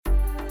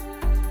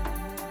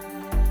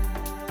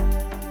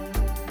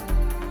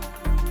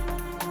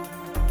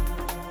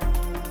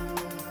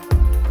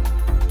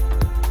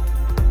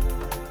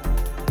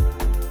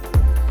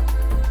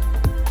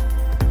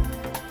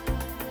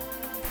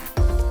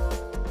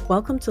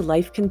Welcome to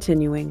Life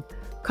Continuing,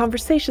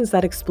 conversations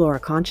that explore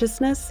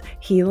consciousness,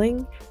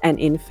 healing, and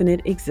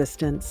infinite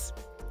existence.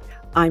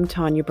 I'm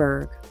Tanya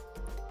Berg.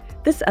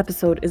 This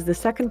episode is the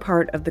second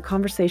part of the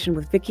conversation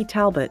with Vicki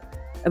Talbot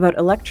about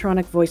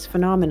electronic voice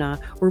phenomena,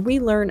 where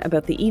we learn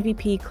about the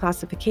EVP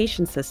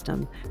classification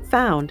system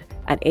found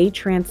at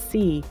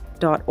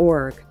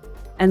atransc.org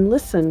and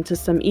listen to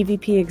some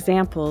EVP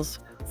examples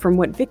from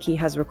what Vicki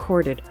has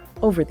recorded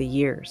over the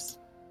years.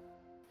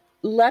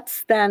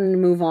 Let's then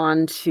move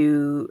on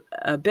to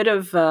a bit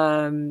of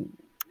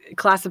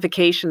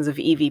classifications of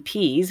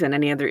EVPs and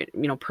any other,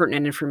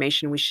 pertinent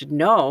information we should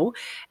know,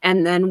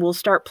 and then we'll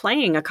start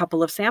playing a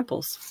couple of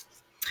samples.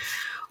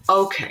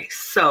 Okay,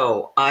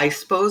 so I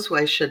suppose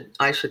I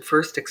should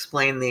first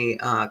explain the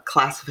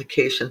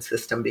classification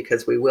system,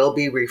 because we will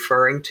be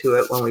referring to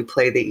it when we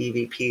play the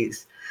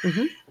EVPs.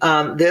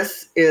 Mm-hmm.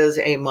 This is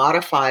a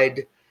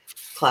modified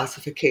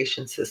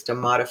classification system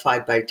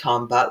modified by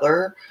Tom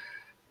Butler.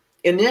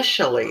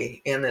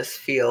 Initially in this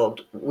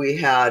field, we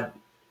had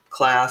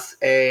Class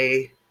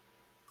A,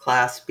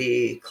 Class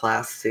B,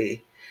 Class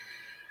C.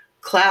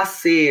 Class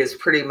C is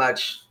pretty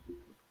much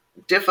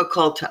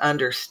difficult to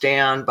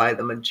understand by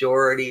the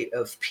majority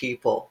of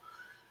people.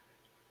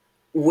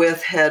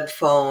 With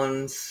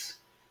headphones,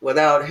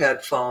 without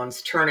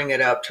headphones, turning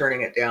it up,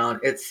 turning it down.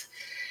 It's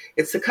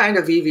the kind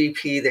of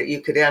EVP that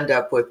you could end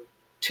up with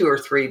 2 or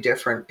 3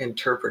 different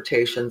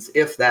interpretations,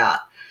 if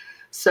that.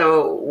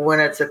 So when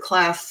it's a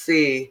Class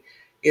C,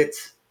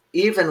 it's,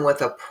 even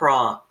with a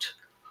prompt,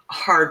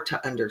 hard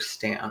to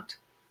understand.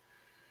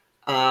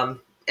 And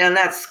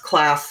that's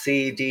Class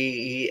C, D,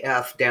 E,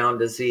 F, down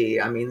to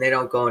Z. I mean, they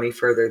don't go any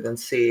further than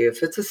C.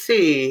 If it's a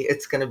C,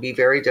 it's going to be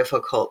very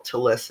difficult to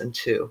listen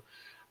to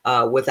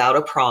without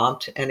a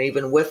prompt. And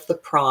even with the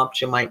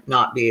prompt, you might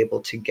not be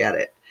able to get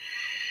it.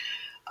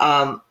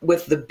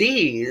 With the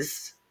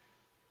Bs,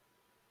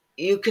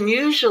 you can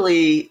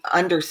usually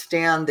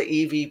understand the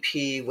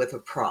EVP with a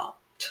prompt.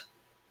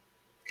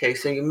 Okay,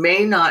 so you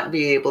may not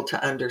be able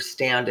to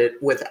understand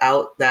it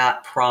without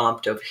that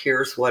prompt of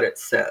here's what it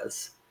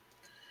says.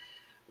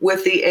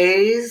 With the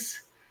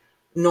A's,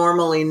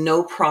 normally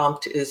no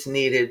prompt is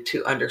needed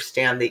to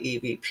understand the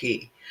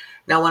EVP.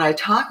 Now, when I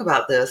talk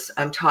about this,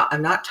 I'm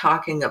not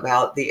talking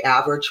about the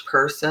average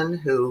person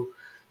who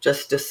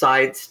just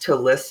decides to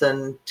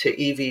listen to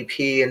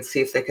EVP and see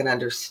if they can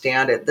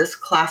understand it. This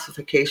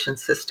classification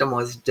system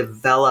was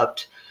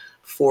developed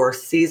for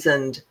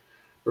seasoned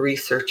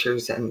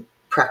researchers and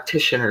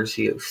practitioners'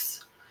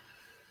 use.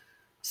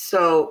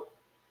 So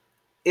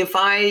if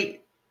I,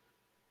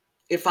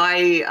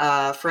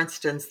 for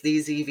instance,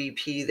 these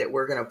EVP that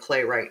we're going to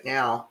play right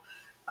now,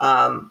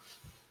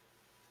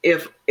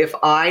 if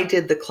I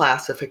did the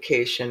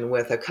classification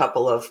with a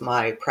couple of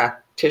my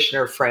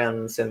practitioner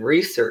friends and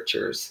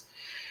researchers,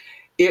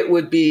 it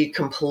would be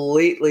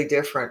completely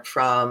different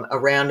from a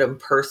random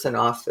person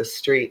off the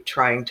street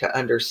trying to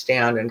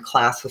understand and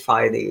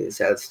classify these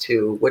as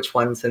to which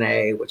one's an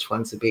A, which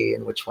one's a B,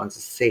 and which one's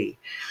a C.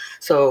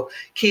 So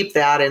keep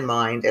that in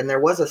mind. And there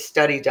was a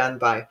study done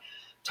by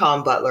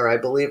Tom Butler, I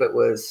believe it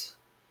was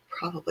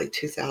probably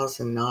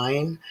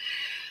 2009,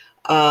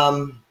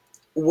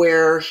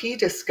 where he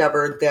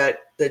discovered that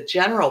the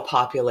general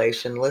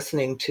population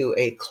listening to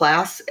a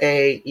Class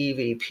A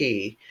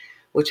EVP,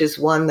 which is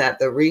one that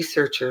the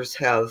researchers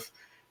have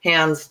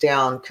hands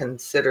down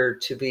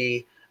considered to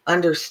be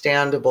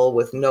understandable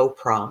with no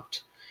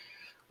prompt.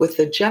 With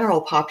the general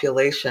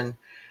population,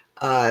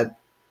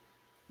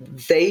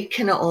 they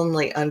can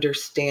only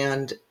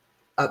understand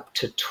up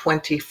to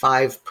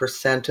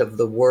 25% of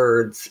the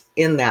words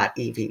in that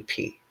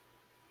EVP.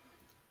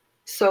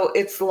 So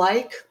it's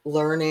like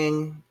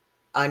learning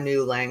a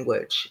new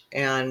language.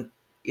 And,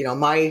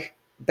 my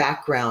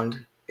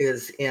background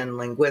is in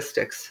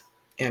linguistics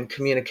and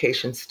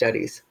communication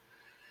studies.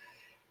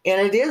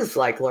 And it is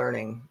like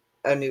learning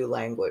a new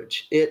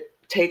language. It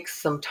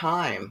takes some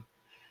time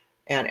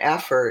and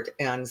effort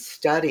and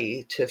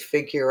study to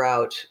figure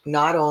out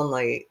not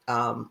only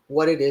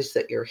what it is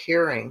that you're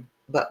hearing,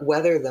 but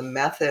whether the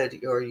method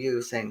you're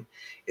using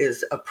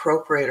is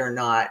appropriate or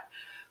not,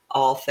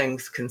 all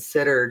things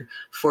considered,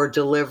 for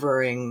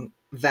delivering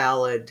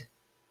valid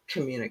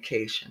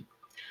communication.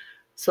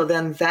 So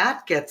then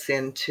that gets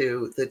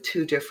into the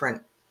 2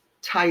 different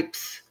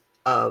types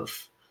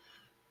of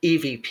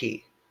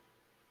EVP.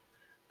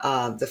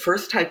 The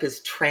first type is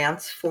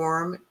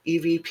transform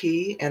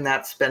EVP, and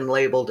that's been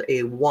labeled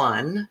a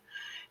 1.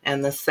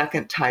 And the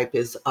second type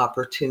is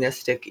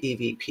opportunistic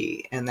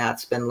EVP, and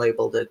that's been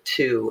labeled a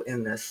 2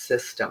 in this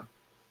system.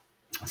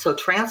 So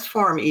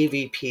transform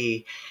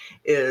EVP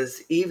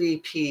is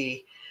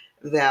EVP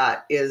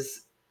that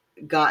is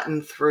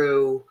gotten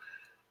through,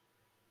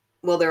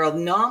 well, there are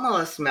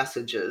anomalous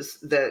messages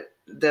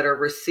that are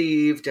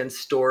received and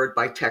stored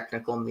by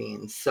technical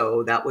means.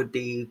 So that would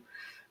be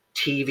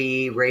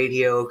TV,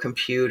 radio,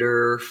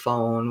 computer,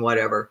 phone,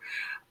 whatever.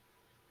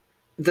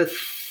 The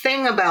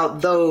thing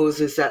about those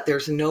is that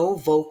there's no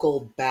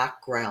vocal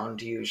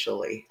background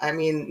usually. I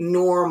mean,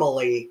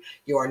 normally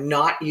you're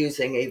not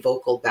using a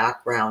vocal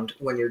background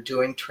when you're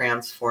doing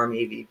transform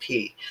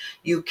EVP.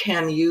 You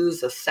can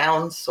use a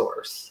sound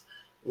source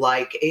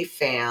like a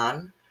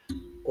fan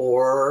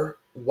or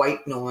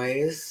white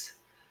noise.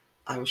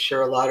 I'm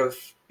sure a lot of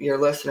your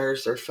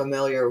listeners are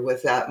familiar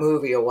with that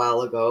movie a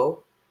while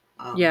ago,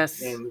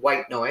 Yes. named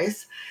White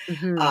Noise.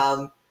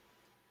 Mm-hmm.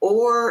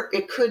 Or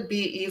it could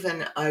be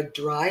even a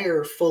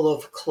dryer full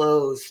of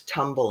clothes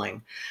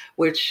tumbling,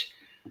 which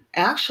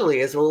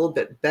actually is a little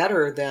bit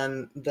better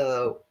than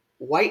the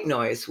white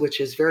noise, which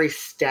is very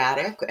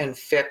static and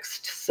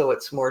fixed, so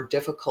it's more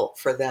difficult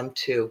for them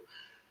to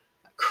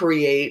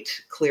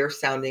create clear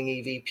sounding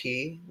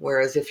EVP.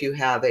 Whereas if you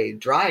have a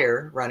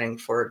dryer running,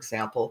 for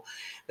example,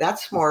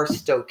 that's more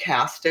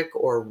stochastic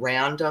or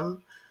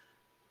random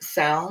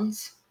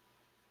sounds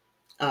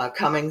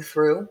coming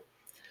through.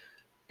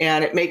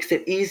 And it makes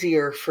it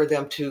easier for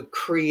them to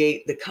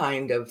create the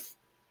kind of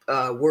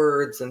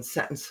words and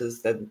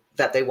sentences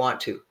that they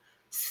want to.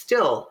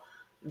 Still,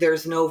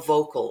 there's no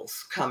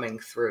vocals coming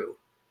through.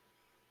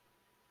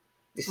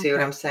 You see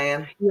what I'm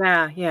saying?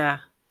 Yeah, yeah.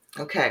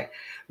 Okay,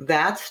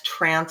 that's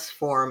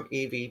transform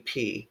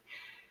EVP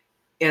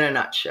in a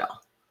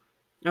nutshell.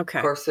 Okay.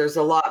 Of course, there's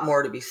a lot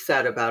more to be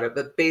said about it,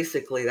 but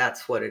basically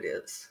that's what it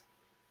is.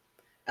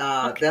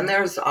 Then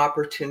there's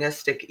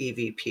opportunistic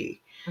EVP.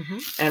 Mm-hmm.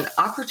 And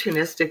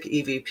opportunistic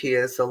EVP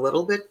is a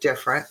little bit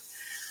different.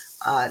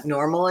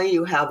 Normally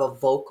you have a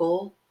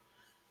vocal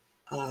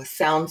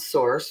sound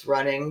source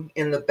running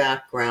in the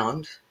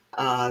background.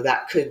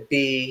 That could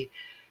be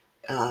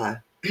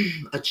a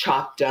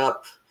chopped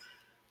up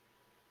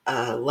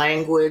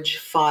language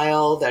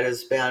file that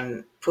has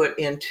been put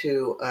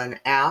into an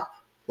app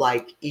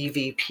like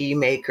EVP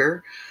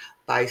Maker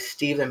by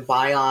Stephen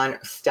Bion,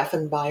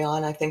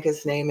 I think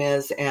his name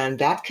is, and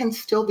that can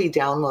still be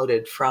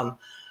downloaded from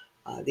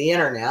the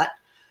internet.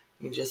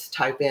 You just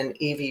type in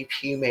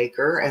EVP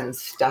Maker and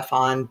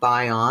Stephan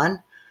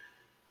Bion,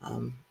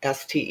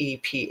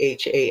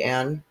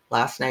 Stephan,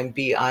 last name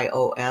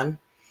Bion.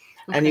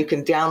 Okay. And you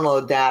can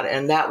download that,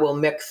 and that will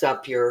mix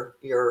up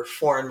your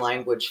foreign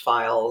language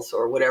files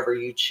or whatever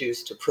you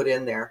choose to put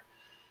in there.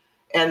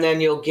 And then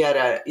you'll get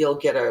a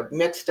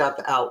mixed up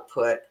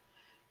output,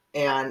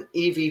 and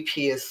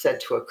EVP is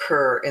said to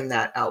occur in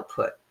that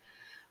output.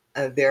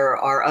 There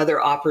are other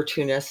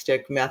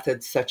opportunistic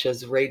methods such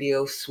as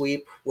radio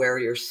sweep, where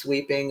you're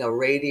sweeping a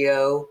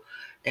radio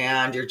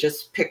and you're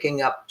just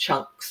picking up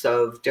chunks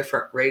of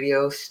different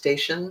radio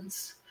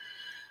stations.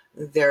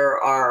 There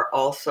are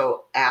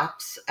also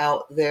apps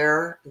out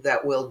there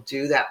that will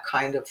do that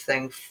kind of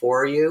thing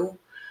for you.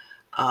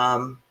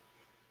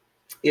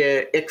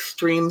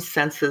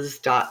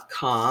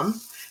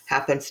 ExtremeSenses.com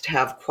happens to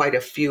have quite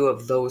a few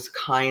of those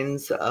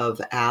kinds of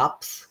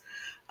apps.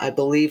 I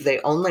believe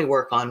they only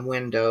work on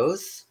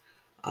Windows.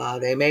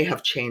 They may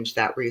have changed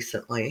that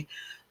recently,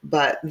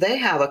 but they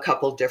have a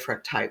couple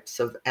different types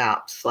of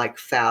apps like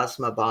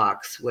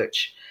Phasmabox,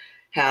 which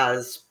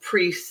has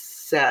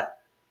preset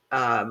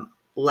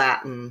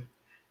Latin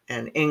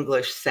and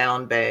English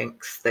sound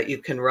banks that you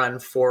can run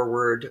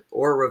forward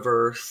or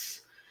reverse,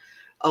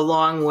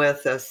 along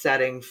with a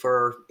setting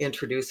for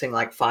introducing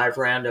like 5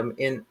 random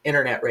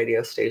internet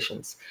radio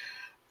stations.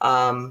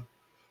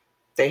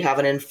 They have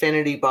an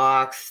infinity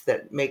box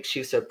that makes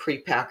use of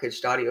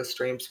prepackaged audio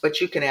streams,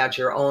 but you can add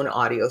your own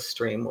audio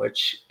stream,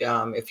 which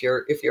if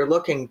you're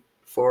looking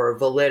for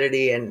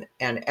validity and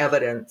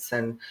evidence,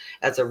 and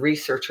as a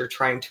researcher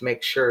trying to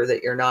make sure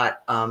that you're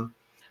not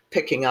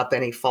picking up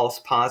any false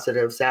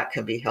positives, that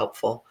can be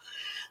helpful.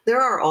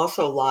 There are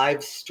also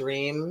live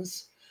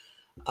streams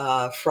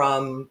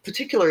from,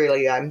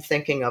 particularly I'm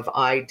thinking of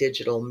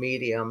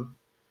idigitalmedium.com.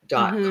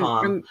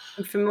 Mm-hmm.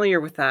 I'm familiar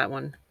with that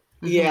one.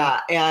 Mm-hmm. Yeah,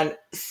 and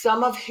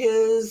some of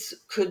his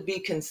could be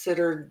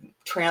considered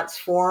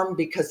transform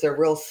because they're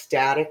real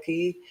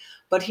staticky,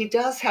 but he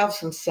does have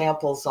some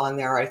samples on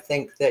there, I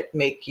think, that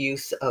make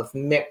use of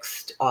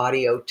mixed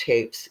audio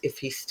tapes if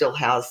he still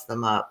has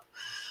them up.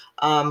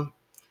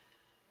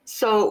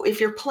 So if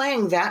you're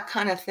playing that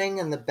kind of thing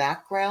in the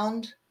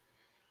background,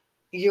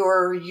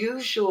 you're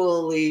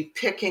usually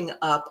picking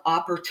up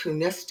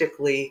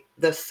opportunistically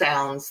the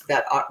sounds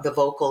that are the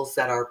vocals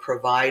that are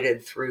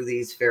provided through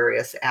these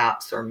various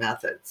apps or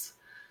methods.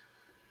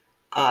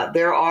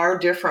 There are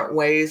different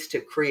ways to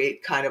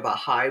create kind of a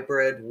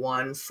hybrid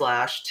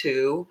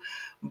 1/2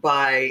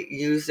 by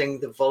using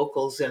the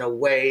vocals in a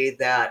way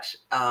that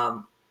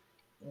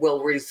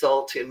will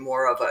result in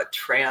more of a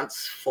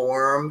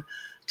transform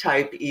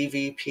type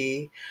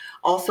EVP.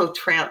 Also,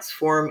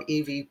 transform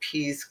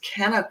EVPs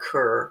can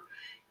occur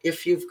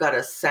if you've got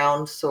a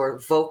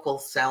vocal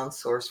sound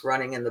source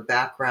running in the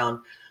background.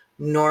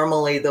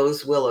 Normally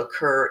those will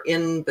occur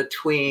in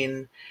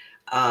between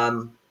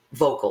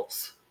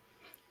vocals.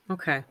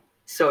 Okay.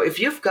 So if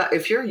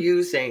you're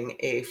using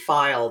a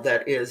file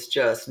that is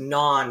just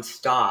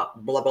nonstop,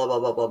 blah, blah, blah,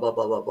 blah, blah, blah,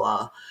 blah, blah,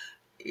 blah,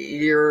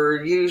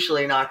 you're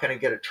usually not going to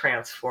get a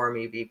transform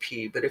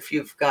EVP. But if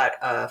you've got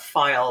a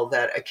file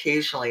that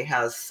occasionally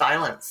has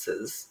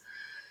silences,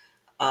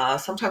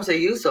 sometimes they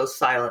use those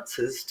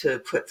silences to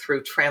put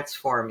through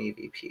transform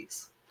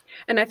EVPs.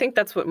 And I think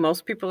that's what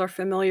most people are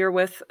familiar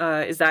with.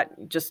 Is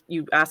that just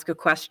you ask a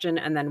question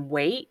and then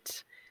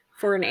wait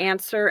for an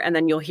answer, and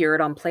then you'll hear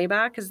it on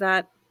playback? Is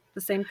that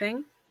the same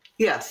thing?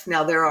 Yes.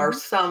 Now Mhm.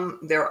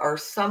 there are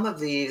some of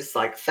these,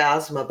 like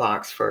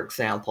Phasmabox, for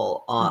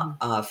example,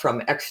 Mhm.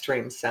 from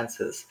Extreme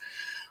Senses,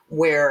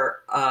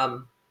 where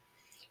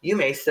you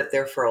may sit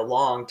there for a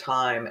long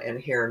time and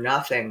hear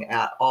nothing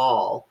at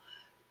all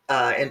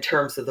in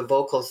terms of the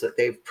vocals that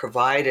they've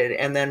provided.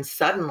 And then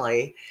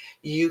suddenly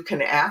you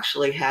can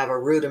actually have a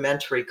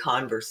rudimentary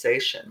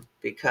conversation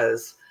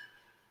because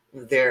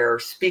they're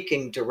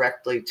speaking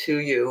directly to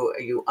you.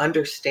 You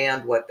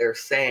understand what they're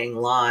saying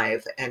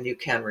live and you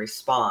can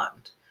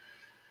respond.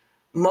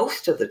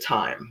 Most of the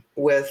time,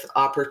 with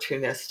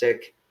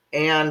opportunistic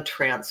and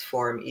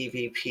transform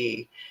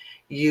EVP,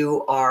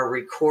 you are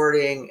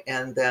recording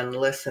and then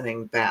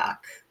listening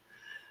back.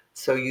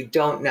 So you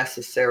don't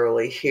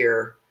necessarily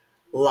hear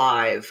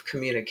live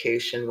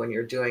communication when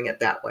you're doing it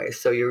that way.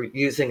 So you're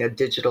using a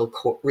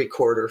digital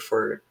recorder,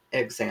 for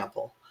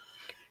example,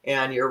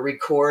 and you're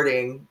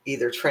recording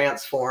either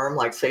transform,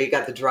 like say you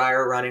got the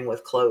dryer running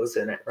with clothes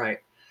in it, right?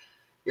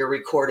 You're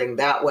recording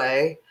that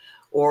way,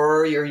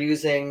 or you're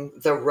using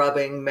the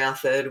rubbing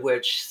method,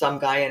 which some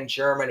guy in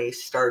Germany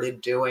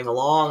started doing a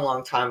long,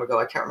 long time ago.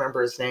 I can't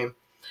remember his name,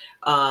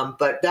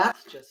 but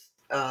that's just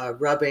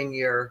rubbing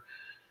your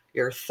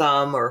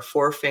thumb or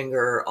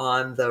forefinger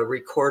on the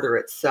recorder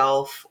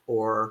itself,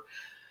 or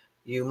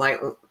you might,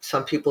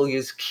 some people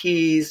use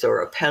keys or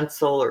a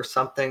pencil or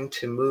something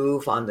to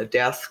move on the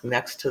desk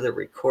next to the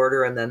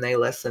recorder and then they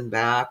listen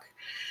back.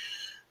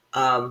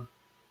 Um,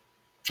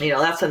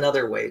 that's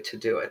another way to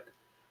do it.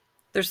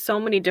 There's so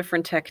many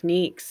different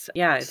techniques.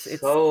 Yeah, it's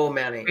So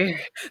many.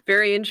 very,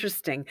 very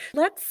interesting.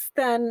 Let's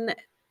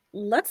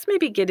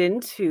maybe get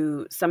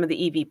into some of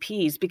the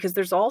EVPs because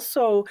there's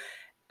also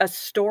a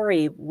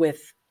story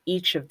with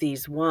each of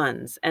these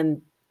ones,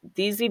 and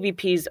these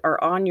EVPs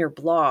are on your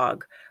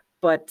blog,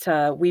 but,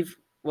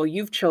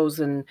 you've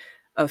chosen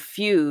a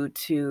few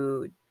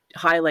to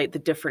highlight the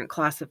different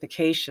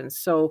classifications.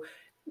 So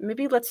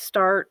maybe let's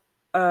start,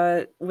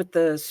 with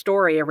the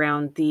story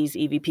around these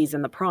EVPs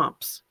and the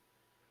prompts.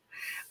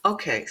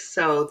 Okay,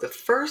 so the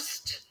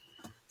first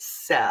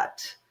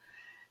set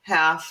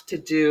has to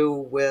do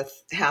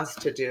with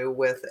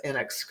an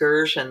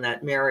excursion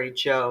that Mary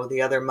Jo,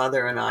 the other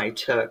mother, and I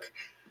took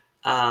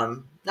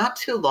not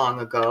too long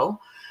ago.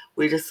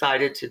 We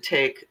decided to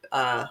take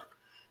a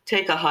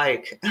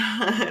hike,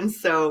 and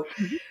so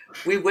Mhm.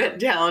 we went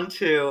down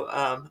to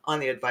on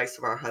the advice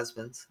of our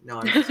husbands. No,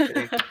 I'm just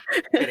kidding.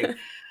 Kidding.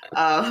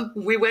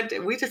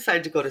 We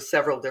decided to go to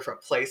several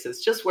different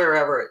places, just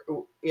wherever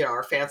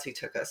our fancy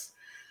took us.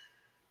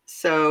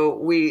 So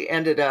we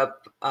ended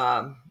up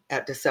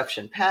at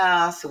Deception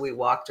Pass. We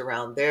walked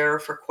around there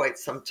for quite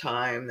some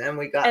time. Then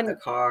we got in the And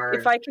if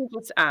car. I can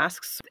just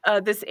ask,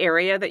 this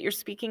area that you're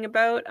speaking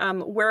about,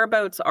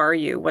 whereabouts are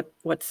you?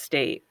 What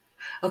state?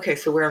 Okay,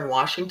 so we're in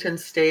Washington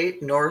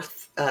State,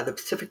 the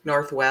Pacific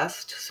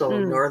Northwest, so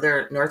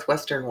Mm,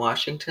 northwestern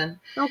Washington.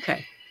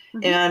 okay.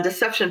 Mhm. And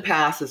Deception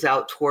Pass is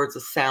out towards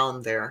the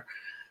Sound there.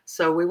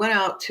 So we went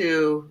out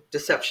to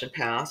Deception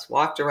Pass,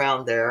 walked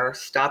around there,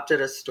 stopped at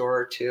a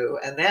store or two,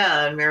 and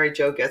then Mary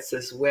Jo gets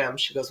this whim.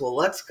 She goes, "Well,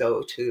 let's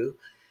go to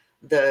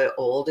the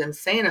old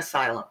insane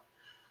asylum,"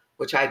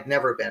 which I'd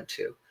never been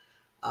to.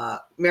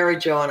 Mary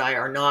Jo and I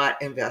are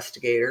not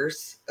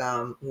investigators.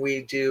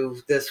 We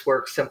do this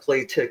work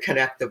simply to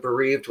connect the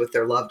bereaved with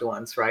their loved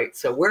ones, right?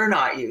 So we're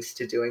not used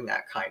to doing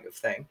that kind of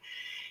thing.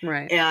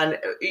 Right. And,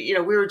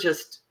 we were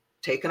just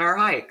taking our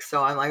hike.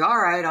 So I'm like,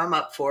 all right, I'm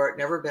up for it.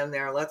 Never been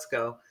there. Let's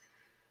go.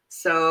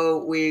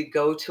 So we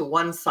go to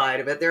one side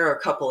of it. There are a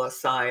couple of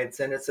sides,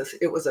 and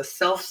it was a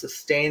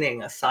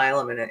self-sustaining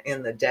asylum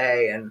in the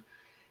day, and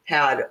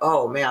had,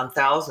 oh man,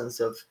 thousands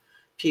of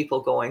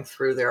people going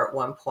through there at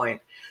one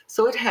point.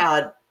 So it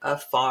had a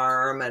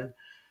farm, and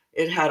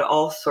it had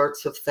all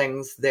sorts of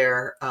things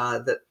there,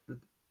 that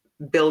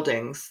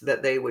buildings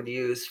that they would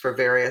use for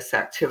various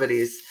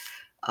activities,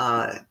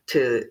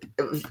 to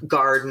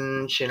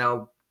gardens.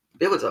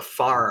 It was a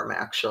farm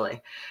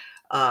actually.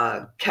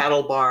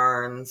 Cattle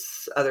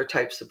barns, other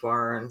types of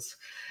barns,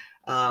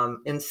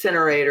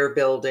 incinerator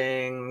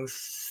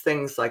buildings,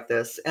 things like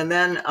this. And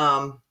then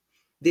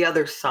the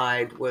other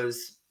side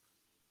was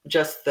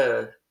just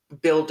the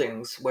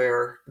buildings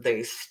where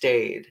they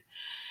stayed.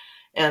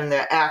 And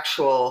the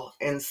actual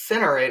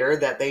incinerator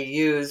that they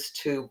used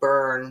to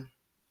burn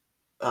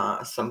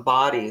some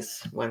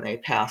bodies when they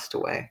passed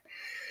away.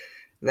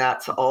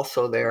 That's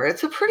also there.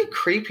 It's a pretty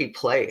creepy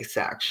place,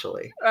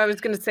 actually. I was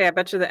gonna say, I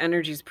bet you the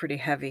energy's pretty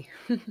heavy.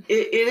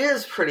 It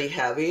is pretty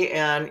heavy.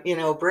 And,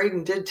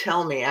 Braden did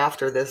tell me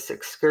after this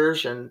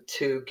excursion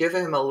to give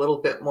him a little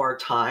bit more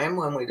time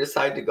when we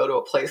decide to go to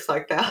a place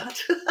like that.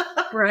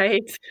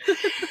 Right.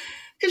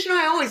 Because,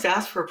 I always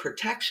ask for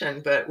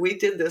protection, but we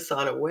did this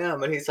on a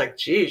whim. And he's like,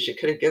 geez, you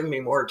could have given me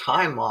more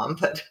time, Mom.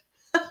 But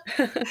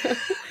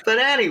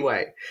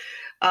anyway,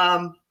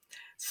 um,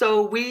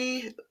 so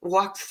we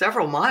walked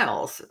several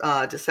miles,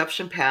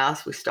 Deception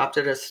Pass. We stopped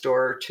at a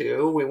store or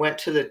two. We went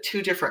to the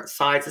two different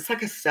sides. It's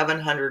like a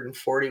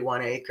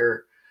 741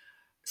 acre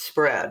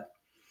spread.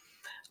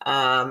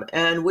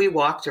 And we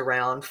walked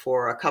around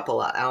for a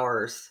couple of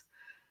hours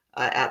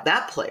at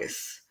that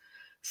place.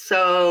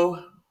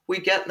 So we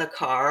get in the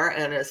car,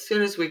 and as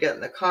soon as we get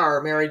in the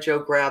car, Mary Jo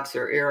grabs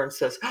her ear and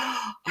says,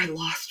 "Oh, I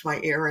lost my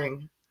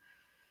earring."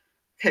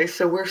 Okay,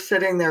 so we're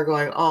sitting there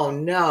going, oh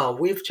no,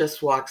 we've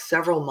just walked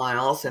several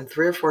miles in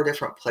 3 or 4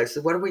 different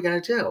places. What are we going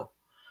to do?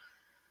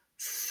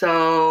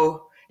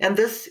 So, and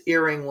this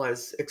earring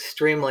was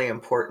extremely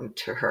important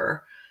to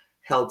her,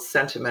 held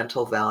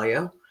sentimental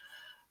value.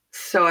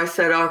 So I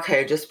said,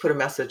 okay, just put a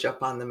message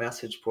up on the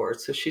message board.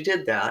 So she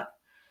did that.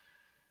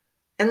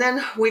 And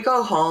then we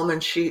go home,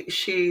 and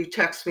she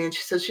texts me and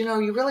she says,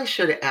 you really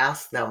should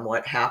ask them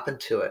what happened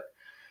to it.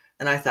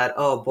 And I thought,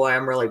 oh boy,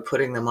 I'm really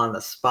putting them on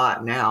the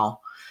spot now,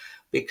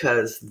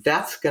 because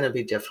that's going to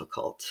be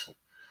difficult.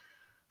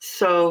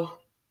 So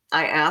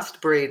I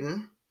asked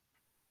Braden,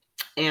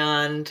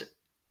 and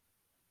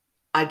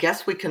I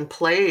guess we can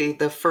play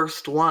the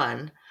first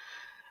one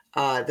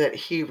that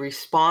he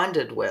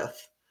responded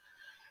with.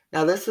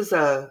 Now, this is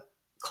a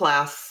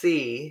Class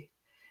C,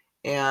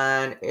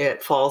 and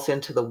it falls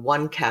into the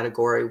 1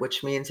 category,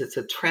 which means it's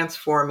a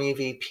transform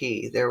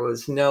EVP. There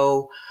was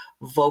no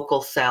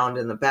vocal sound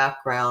in the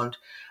background,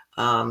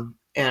 and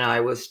I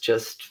was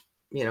just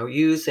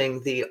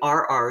using the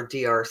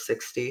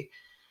RRDR60,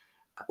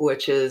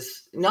 which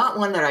is not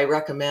one that I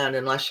recommend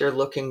unless you're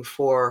looking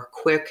for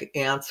quick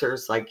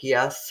answers like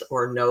yes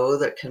or no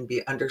that can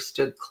be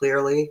understood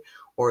clearly,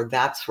 or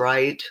that's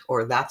right,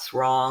 or that's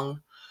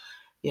wrong.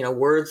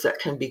 Words that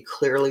can be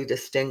clearly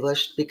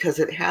distinguished, because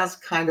it has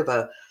kind of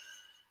a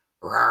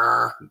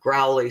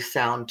growly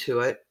sound to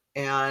it.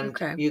 And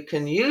you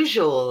can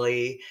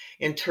usually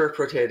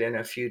interpret it in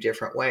a few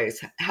different ways.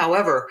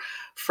 However,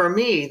 for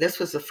me, this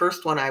was the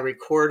first one I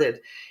recorded.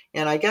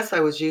 And I guess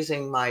I was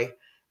using my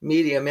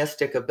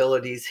mediumistic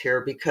abilities here,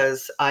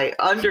 because I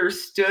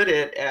understood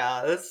it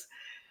as,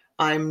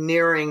 I'm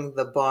nearing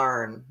the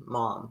barn,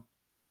 Mom.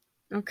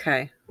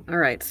 Okay. All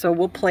right. So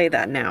we'll play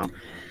that now.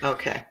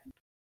 Okay.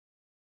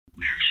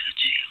 Where should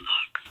she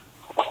look?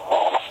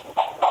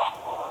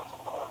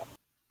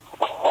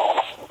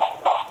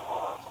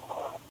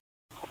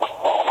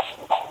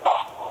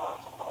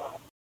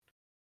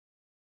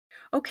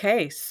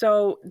 Okay,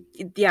 so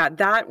yeah,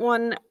 that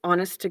one,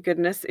 honest to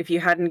goodness, if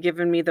you hadn't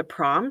given me the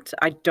prompt,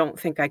 I don't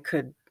think I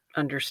could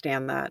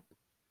understand that.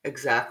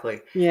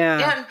 Exactly.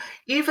 Yeah. And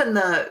even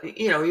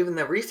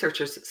the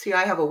researchers, see,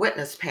 I have a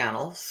witness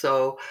panel,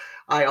 so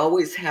I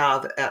always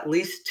have at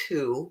least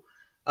 2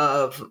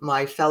 of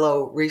my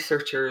fellow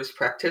researchers,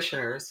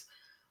 practitioners,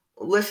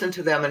 listen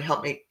to them and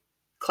help me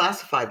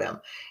classify them.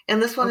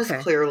 And this one is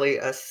clearly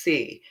a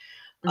C.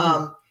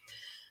 Mm-hmm.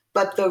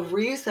 But the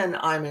reason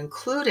I'm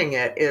including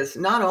it is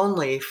not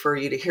only for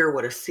you to hear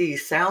what a C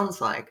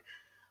sounds like,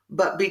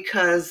 but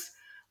because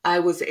I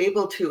was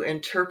able to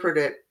interpret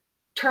it.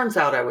 Turns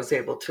out I was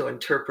able to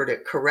interpret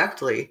it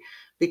correctly,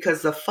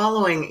 because the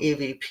following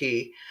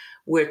EVP,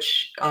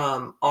 which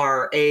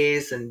are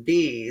A's and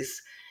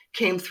B's,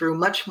 came through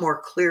much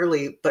more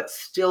clearly, but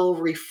still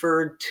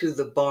referred to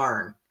the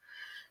barn.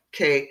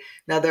 Okay,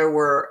 now there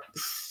were,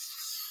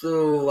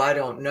 I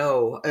don't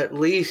know, at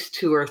least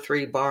 2 or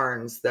 3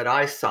 barns that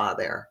I saw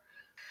there.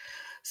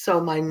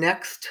 So my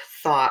next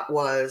thought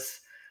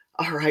was,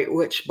 all right,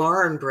 which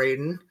barn,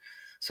 Braden?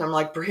 So I'm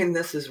like, Braden,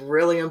 this is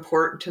really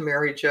important to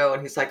Mary Jo.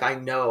 And he's like, I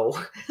know.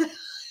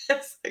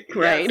 It's like,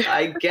 right. Yes,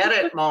 I get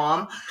it,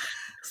 Mom.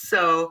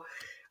 So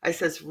I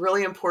said, it's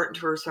really important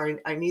to her. So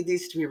I need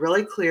these to be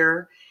really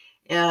clear.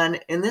 And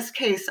in this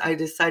case, I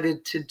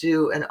decided to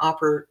do an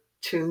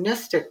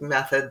opportunistic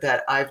method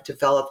that I've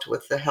developed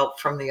with the help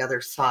from the other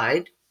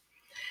side.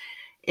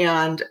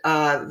 And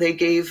they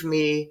gave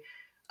me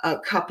a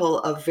couple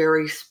of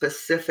very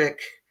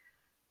specific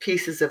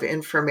pieces of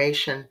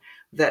information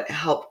that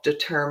help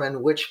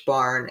determine which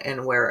barn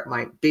and where it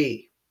might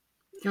be.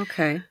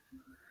 Okay.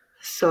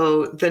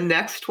 So the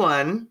next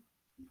one,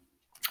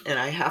 and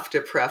I have to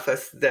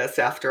preface this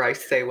after I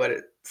say what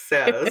it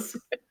says.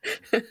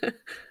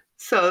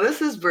 So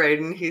this is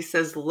Braden. He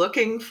says,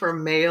 looking for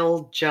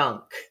male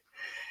junk.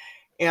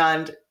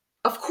 And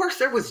of course,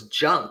 there was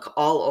junk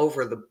all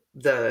over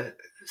the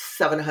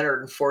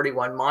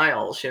 741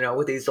 miles,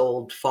 with these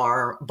old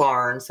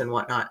barns and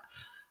whatnot.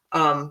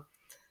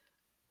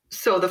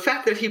 So the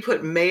fact that he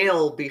put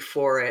male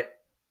before it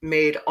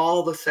made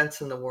all the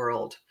sense in the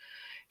world.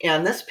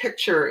 And this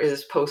picture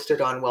is posted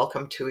on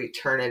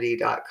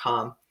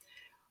welcometoeternity.com.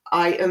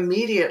 I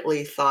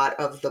immediately thought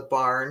of the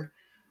barn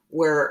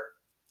where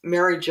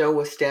Mary Jo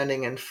was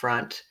standing in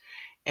front,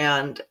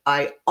 and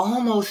I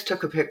almost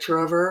took a picture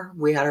of her.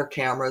 We had our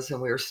cameras and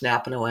we were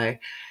snapping away.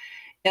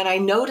 And I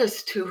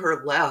noticed to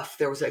her left,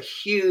 there was a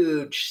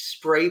huge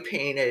spray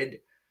painted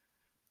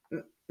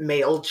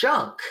male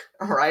junk,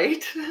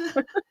 right?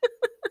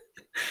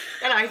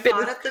 And I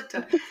thought at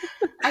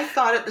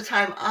the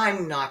time,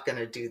 I'm not going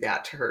to do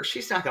that to her.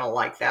 She's not going to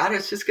like that.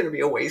 It's just going to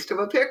be a waste of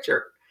a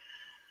picture.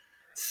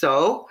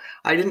 So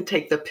I didn't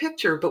take the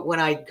picture, but when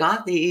I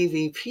got the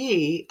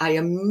EVP, I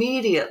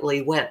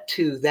immediately went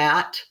to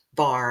that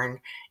barn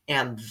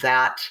and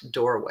that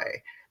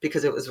doorway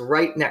because it was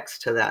right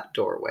next to that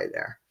doorway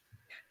there.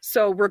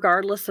 So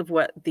regardless of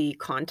what the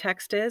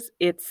context is,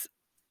 it's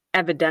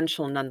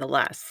evidential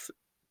nonetheless.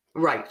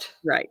 Right.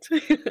 Right.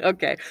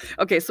 Okay.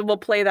 Okay, so we'll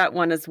play that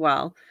one as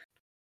well.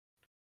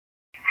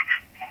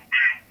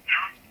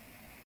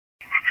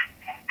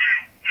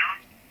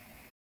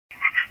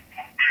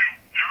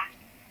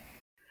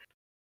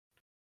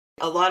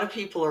 A lot of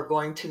people are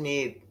going to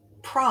need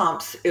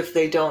prompts if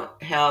they don't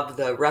have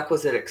the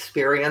requisite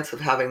experience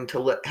of having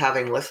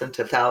listened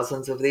to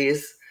thousands of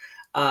these.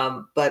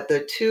 But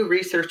the two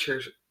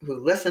researchers who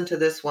listened to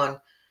this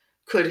one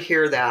could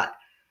hear that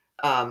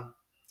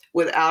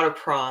without a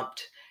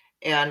prompt.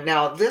 And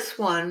now this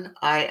one,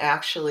 I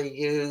actually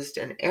used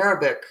an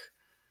Arabic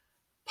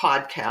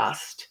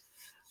podcast.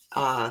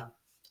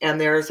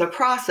 And there's a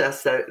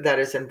process that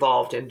is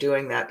involved in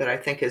doing that I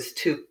think is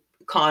too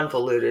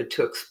convoluted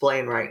to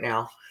explain right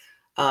now.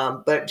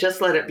 But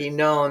just let it be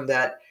known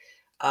that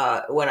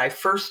when I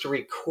first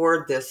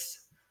record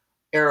this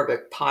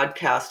Arabic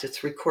podcast,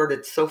 it's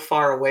recorded so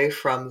far away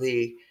from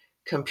the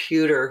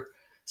computer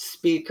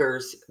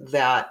speakers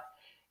that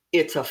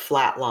it's a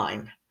flat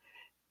line.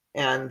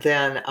 And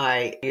then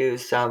I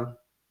use some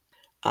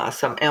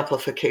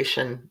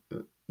amplification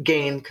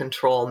gain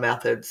control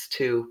methods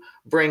to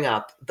bring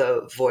up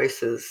the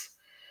voices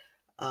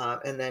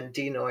and then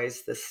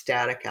denoise the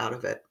static out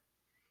of it.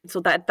 So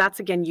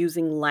that's again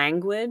using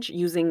language,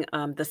 using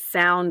the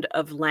sound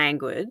of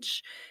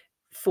language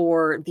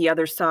for the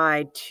other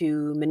side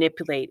to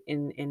manipulate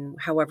in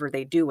however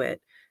they do it,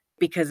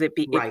 because it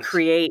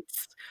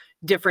creates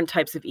different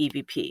types of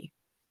EVP.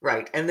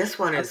 Right. And this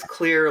one is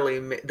clearly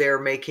they're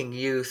making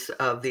use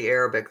of the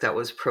Arabic that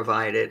was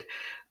provided.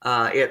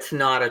 It's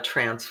not a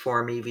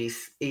transform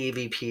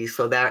EVP,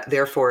 so that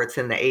therefore it's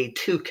in the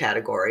A2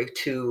 category,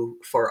 2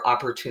 for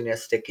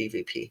opportunistic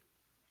EVP.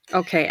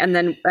 Okay, and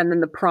then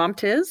the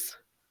prompt is?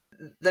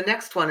 The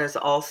next one is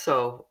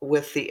also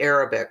with the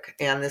Arabic,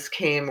 and this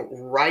came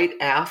right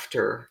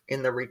after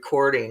in the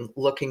recording,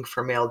 looking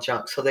for male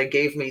junk. So they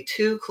gave me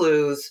 2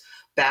 clues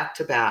back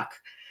to back.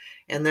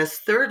 And this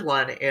third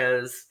one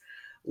is,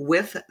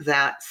 with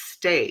that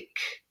steak,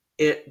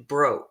 it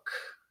broke.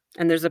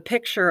 And there's a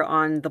picture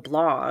on the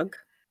blog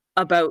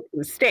about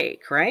the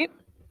steak, right?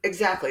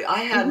 Exactly. I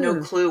had no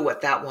clue what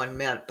that one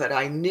meant, but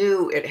I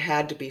knew it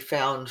had to be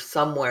found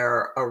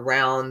somewhere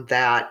around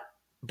that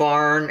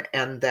barn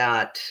and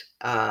that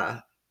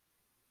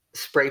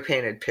spray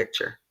painted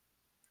picture.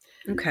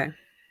 Okay.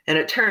 And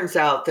it turns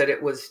out that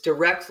it was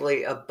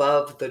directly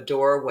above the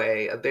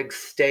doorway. A big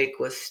stake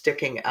was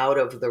sticking out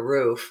of the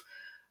roof,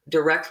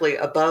 directly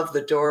above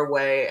the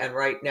doorway and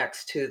right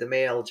next to the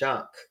male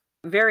junk.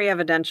 Very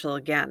evidential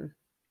again,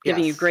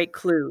 giving you great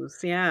clues.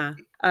 Yeah.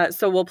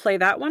 So we'll play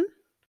that one.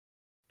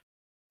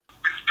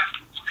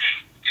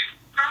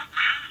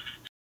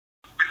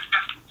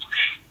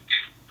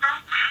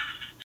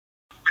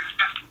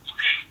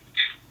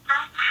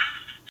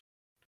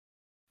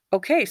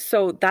 Okay,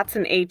 so that's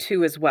an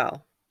A2 as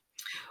well.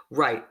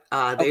 Right.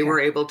 They were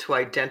able to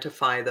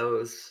identify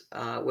those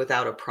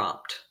without a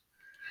prompt.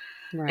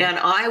 Right. And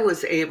I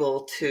was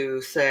able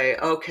to say,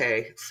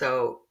 okay,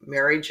 so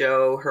Mary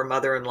Jo, her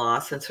mother-in-law,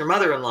 since her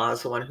mother-in-law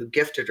is the one who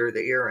gifted her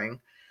the earring,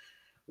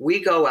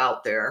 we go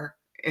out there,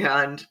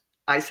 and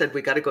I said,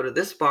 we got to go to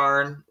this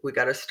barn. We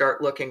got to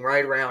start looking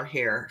right around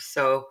here.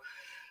 So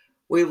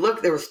we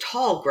looked, there was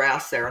tall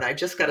grass there, and I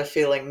just got a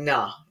feeling,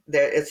 no,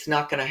 that it's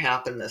not going to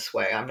happen this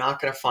way. I'm not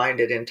going to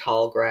find it in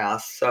tall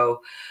grass. So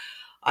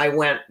I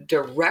went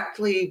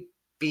directly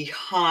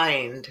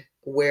behind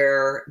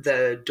where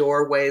the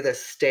doorway, the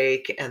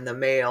stake, and the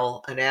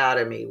male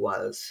anatomy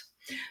was,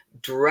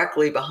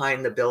 directly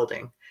behind the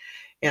building.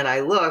 And I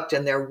looked,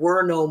 and there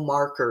were no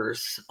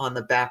markers on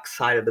the back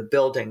side of the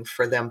building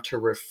for them to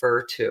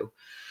refer to.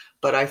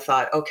 But I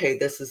thought, okay,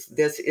 this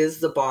is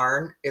the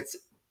barn.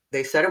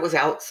 They said it was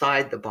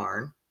outside the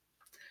barn,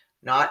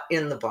 not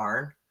in the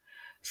barn.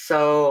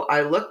 So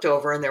I looked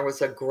over, and there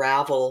was a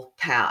gravel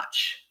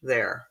patch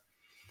there.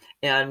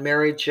 And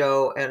Mary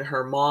Jo and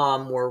her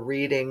mom were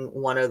reading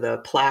one of the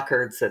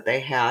placards that they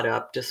had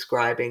up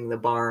describing the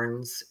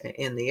barns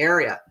in the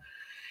area.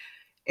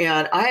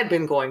 And I had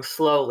been going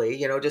slowly,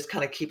 just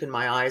kind of keeping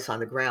my eyes on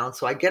the ground.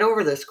 So I get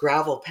over this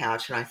gravel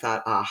patch, and I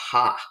thought,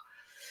 aha.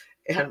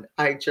 And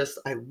I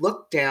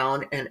looked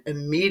down, and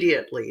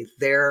immediately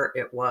there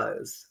it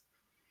was,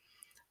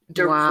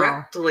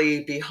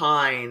 directly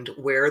behind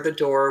where the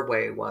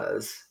doorway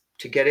was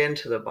to get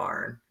into the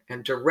barn,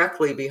 and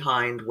directly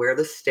behind where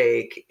the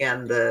stake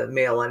and the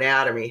male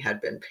anatomy had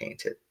been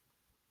painted.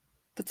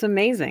 That's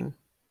amazing.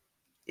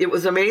 It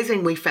was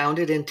amazing. We found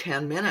it in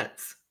 10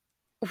 minutes.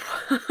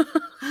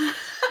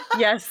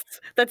 Yes,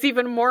 that's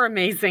even more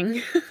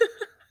amazing.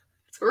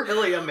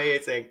 really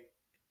amazing.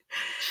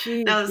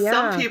 Jeez, Now,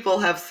 some yeah. people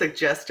have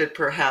suggested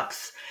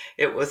perhaps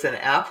it was an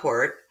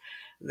apport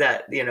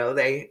that,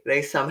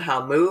 they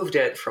somehow moved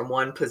it from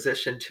one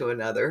position to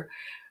another,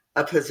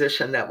 a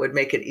position that would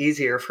make it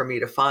easier for me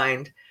to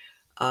find.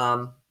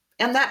 Um,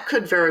 and that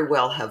could very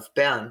well have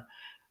been.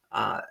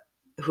 Uh,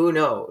 who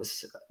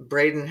knows?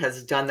 Braden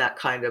has done that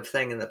kind of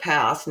thing in the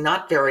past.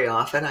 Not very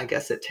often. I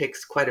guess it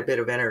takes quite a bit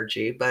of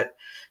energy, but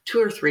 2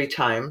 or 3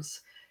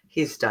 times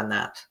he's done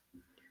that.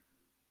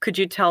 Could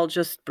you tell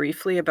just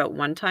briefly about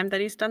one time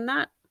that he's done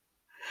that?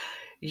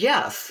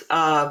 Yes.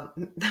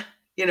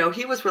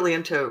 He was really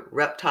into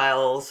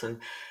reptiles and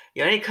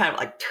any kind of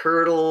like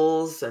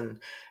turtles and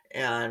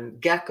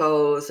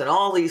geckos and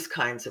all these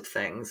kinds of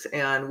things.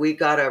 And we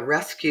got a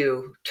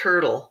rescue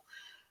turtle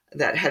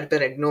that had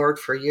been ignored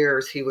for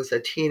years. He was a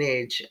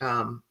teenage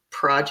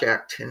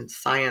project in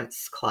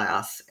science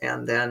class.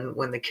 And then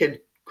when the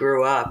kid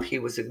grew up, he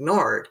was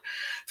ignored.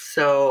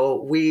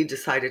 So we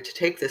decided to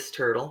take this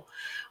turtle.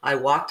 I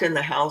walked in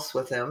the house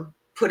with him,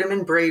 put him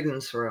in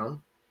Braden's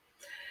room.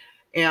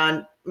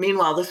 And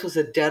meanwhile, this was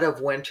a dead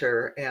of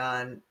winter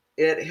and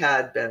it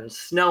had been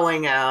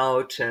snowing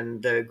out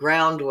and the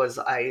ground was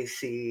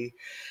icy.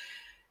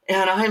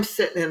 And I'm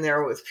sitting in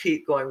there with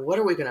Pete going, what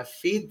are we going to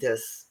feed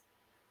this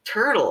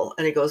turtle?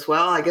 And he goes,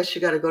 well, I guess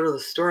you got to go to the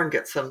store and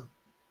get some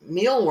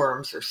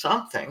mealworms or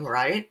something,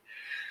 right?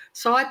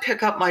 So I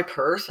pick up my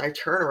purse, I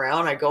turn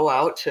around, I go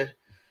out to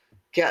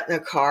get in the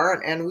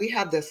car, and we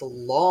had this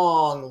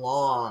long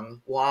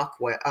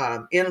walkway,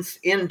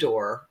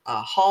 indoor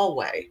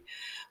hallway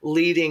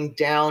leading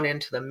down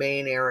into the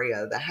main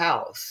area of the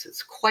house.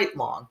 It's quite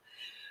long.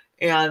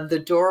 And the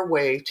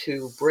doorway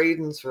to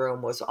Braden's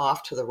room was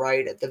off to the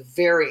right at the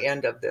very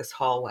end of this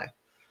hallway.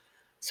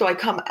 So I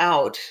come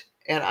out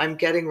and I'm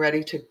getting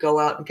ready to go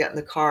out and get in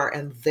the car.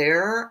 And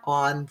there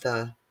on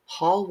the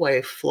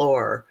hallway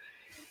floor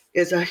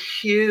is a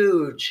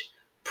huge,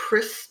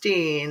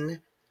 pristine,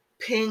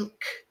 pink,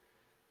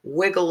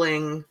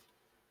 wiggling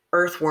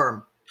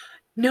earthworm.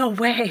 No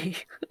way.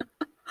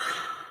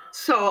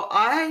 So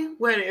I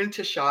went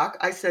into shock.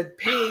 I said,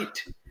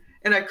 Pete,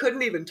 and I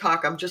couldn't even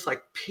talk. I'm just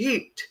like,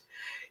 Pete.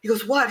 He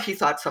goes, what? He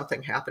thought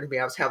something happened to me.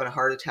 I was having a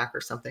heart attack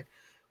or something,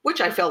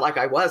 which I felt like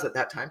I was at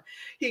that time.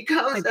 He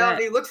comes out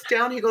and he looks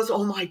down. He goes,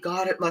 oh my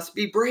God, it must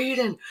be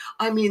Braden.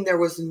 I mean, there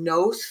was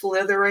no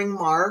slithering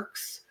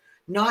marks,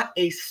 not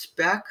a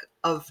speck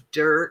of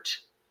dirt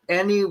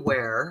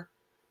anywhere.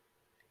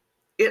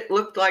 It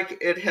looked like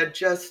it had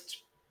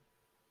just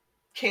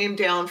came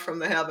down from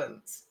the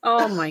heavens.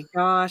 Oh my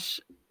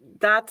gosh.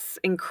 That's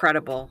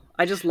incredible.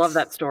 I just love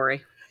that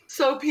story.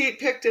 So Pete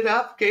picked it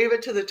up, gave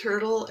it to the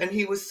turtle, and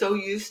he was so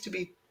used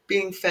to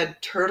being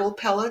fed turtle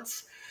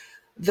pellets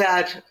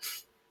that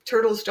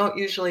turtles don't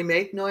usually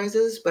make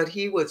noises, but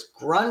he was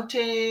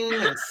grunting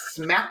and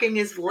smacking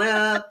his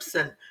lips.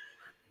 And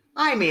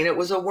I mean, it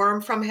was a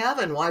worm from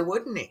heaven. Why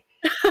wouldn't he?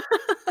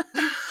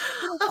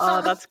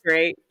 Oh, that's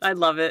great. I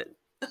love it.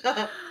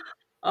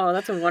 Oh,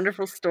 that's a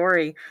wonderful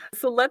story.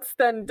 So let's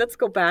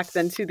go back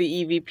then to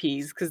the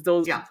EVPs because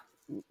Yeah.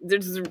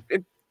 there's a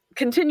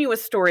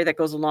continuous story that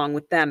goes along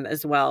with them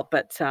as well.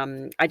 But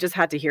I just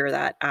had to hear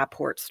that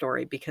apport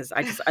story because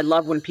I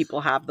love when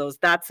people have those.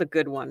 That's a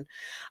good one.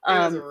 It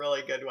was a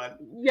really good one.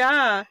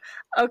 Yeah.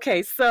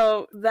 Okay.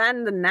 So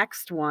then the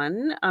next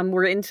one,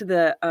 we're into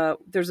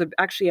there's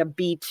actually a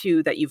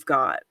B2 that you've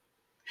got.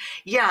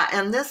 Yeah,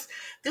 and this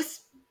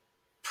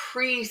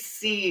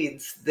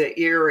precedes the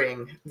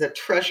earring, the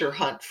treasure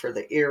hunt for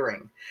the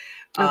earring.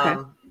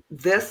 Okay.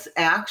 This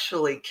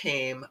actually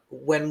came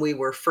when we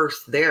were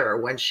first there,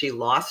 when she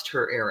lost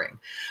her earring.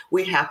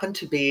 We happened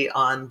to be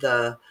on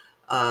the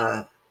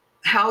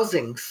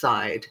housing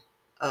side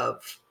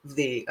of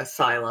the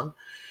asylum.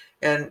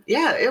 And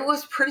yeah, it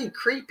was pretty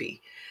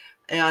creepy.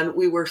 And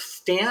we were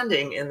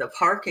standing in the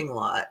parking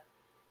lot.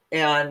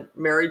 And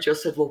Mary Jo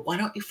said, well, why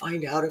don't you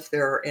find out if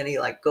there are any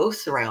like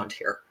ghosts around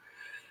here?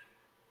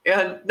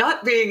 And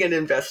not being an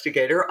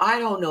investigator, I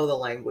don't know the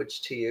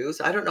language to use.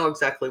 I don't know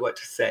exactly what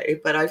to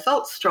say, but I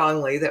felt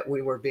strongly that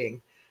we were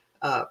being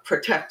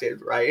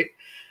protected, right?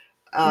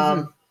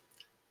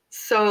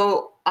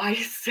 So I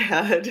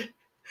said,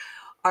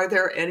 are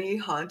there any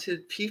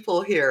haunted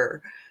people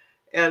here?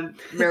 And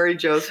Mary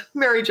Jo's,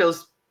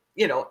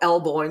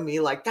 elbowing me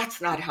like,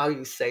 that's not how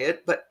you say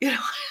it. But,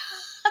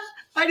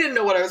 I didn't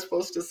know what I was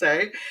supposed to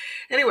say.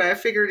 Anyway, I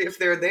figured if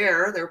they're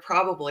there, they're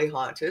probably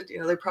haunted.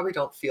 They probably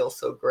don't feel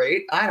so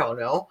great. I don't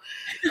know.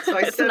 So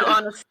I It's said, an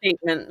honest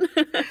statement.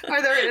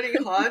 are there any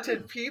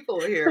haunted people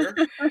here?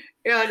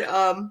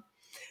 And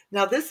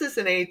now this is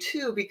an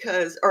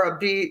A2 or a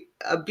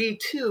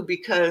B2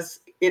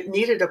 because it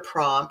needed a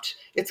prompt.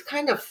 It's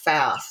kind of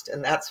fast,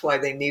 and that's why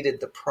they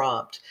needed the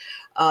prompt.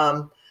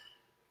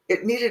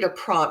 It needed a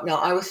prompt. Now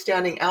I was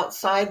standing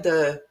outside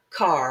the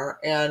car,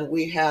 and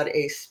we had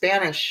a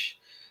Spanish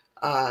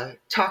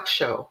talk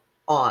show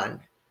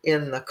on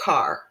in the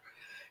car.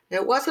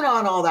 It wasn't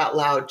on all that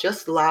loud,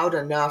 just loud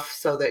enough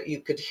so that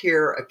you could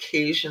hear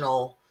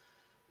occasional,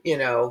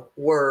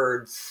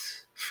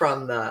 words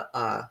from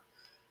the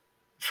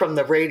from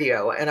the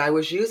radio, and I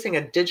was using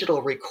a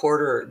digital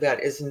recorder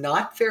that is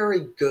not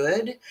very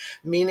good,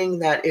 meaning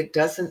that it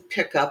doesn't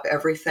pick up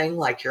everything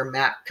like your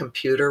Mac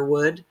computer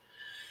would.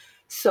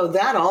 So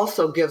that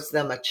also gives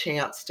them a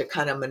chance to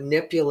kind of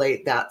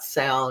manipulate that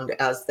sound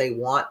as they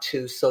want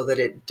to, so that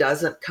it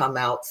doesn't come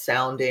out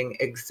sounding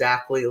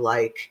exactly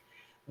like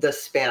the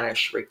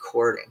Spanish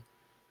recording.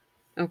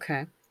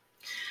 Okay.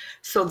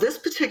 So this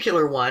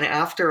particular one,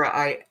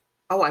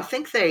 I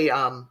think they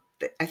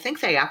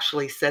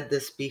actually said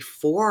this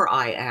before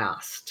I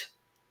asked,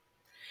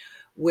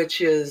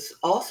 which is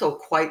also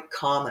quite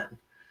common.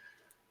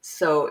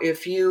 So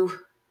if you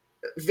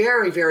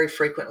very, very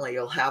frequently,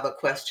 you'll have a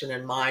question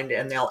in mind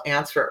and they'll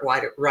answer it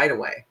right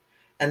away.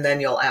 And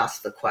then you'll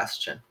ask the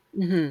question.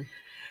 Mm-hmm.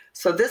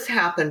 So this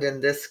happened in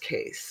this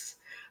case.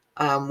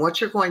 What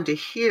you're going to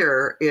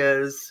hear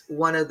is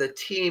one of the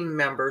team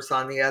members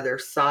on the other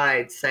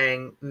side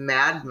saying,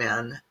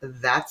 "Madmen,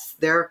 that's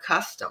their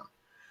custom.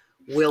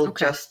 We'll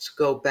just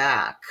go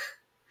back."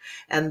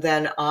 And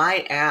then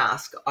I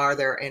ask, "Are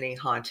there any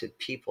haunted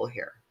people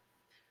here?"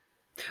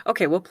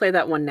 Okay, we'll play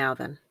that one now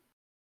then.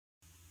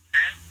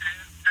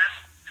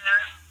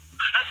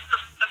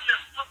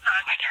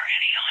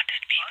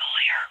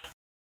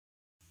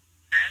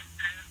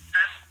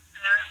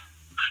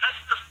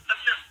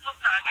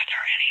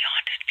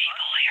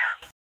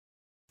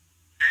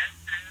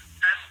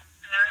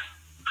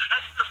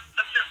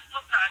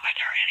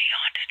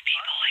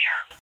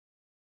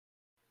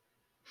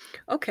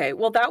 Okay,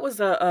 well, that was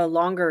a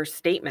longer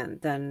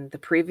statement than the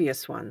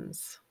previous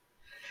ones.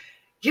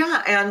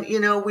 Yeah, and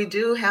we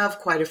do have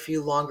quite a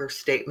few longer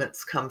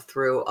statements come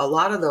through. A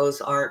lot of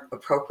those aren't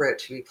appropriate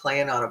to be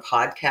playing on a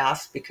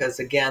podcast because,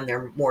 again,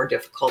 they're more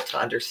difficult to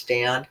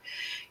understand.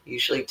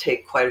 Usually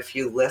take quite a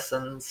few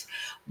listens,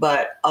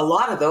 but a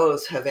lot of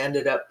those have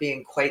ended up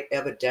being quite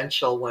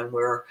evidential when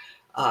we're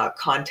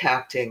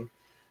contacting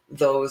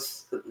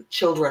those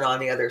children on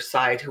the other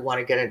side who want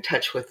to get in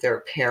touch with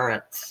their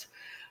parents.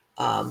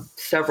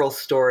 Several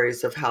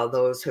stories of how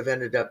those have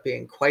ended up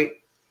being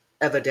quite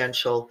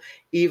evidential,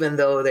 even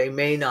though they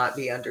may not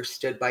be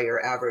understood by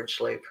your average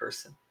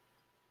layperson.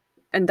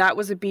 And that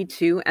was a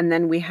B2, and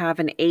then we have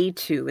an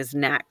A2 is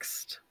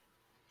next.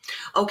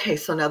 Okay,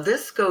 so now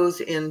this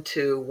goes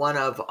into one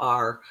of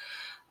our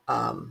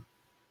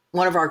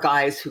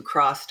guys who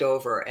crossed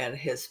over, and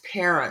his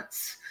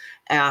parents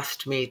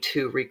asked me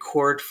to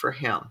record for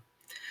him.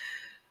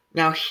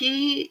 Now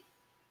he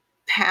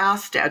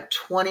passed at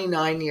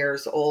 29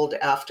 years old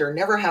after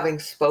never having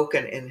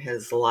spoken in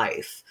his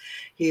life.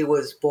 He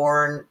was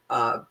born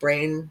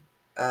brain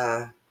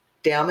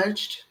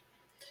damaged,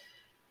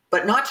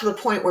 but not to the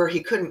point where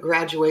he couldn't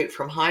graduate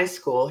from high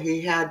school.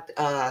 He had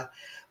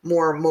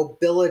more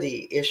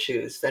mobility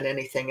issues than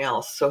anything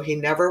else. So he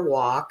never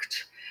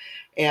walked,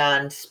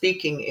 and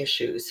speaking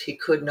issues. He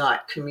could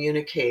not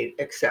communicate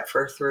except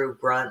for through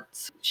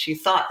grunts. She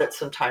thought that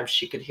sometimes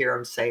she could hear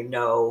him say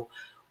no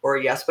or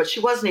yes, but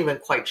she wasn't even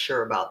quite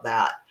sure about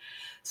that.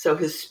 So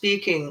his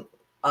speaking,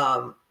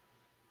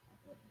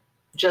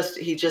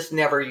 he just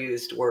never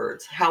used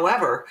words.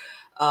 However,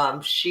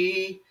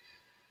 she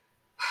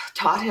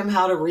taught him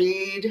how to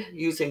read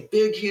using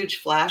big,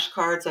 huge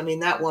flashcards. I mean,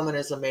 that woman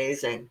is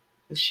amazing.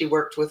 She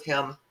worked with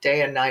him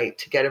day and night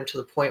to get him to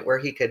the point where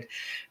he could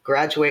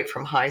graduate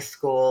from high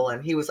school.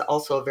 And he was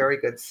also a very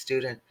good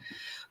student.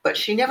 But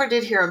she never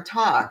did hear him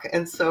talk.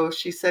 And so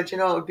she said, it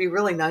would be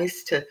really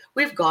nice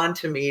we've gone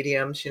to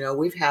mediums,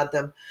 we've had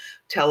them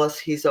tell us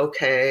he's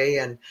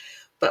okay.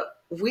 But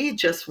we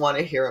just want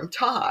to hear him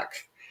talk.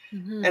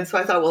 Mm-hmm. And so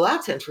I thought, well,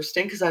 that's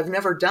interesting because I've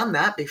never done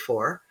that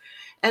before.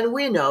 And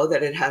we know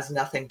that it has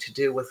nothing to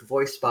do with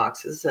voice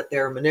boxes, that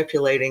they're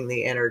manipulating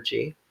the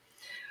energy.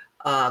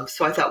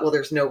 So I thought, well,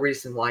 there's no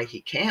reason why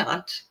he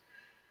can't.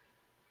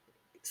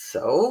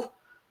 So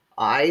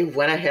I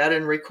went ahead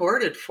and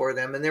recorded for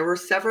them, and there were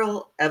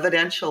several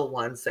evidential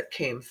ones that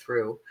came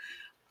through.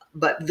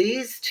 But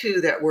these two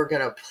that we're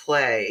going to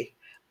play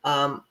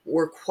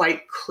were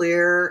quite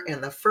clear,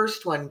 and the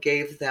first one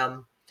gave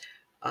them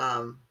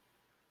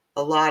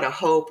a lot of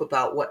hope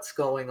about what's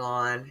going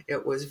on.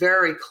 It was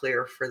very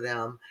clear for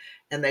them,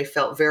 and they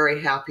felt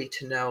very happy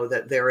to know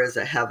that there is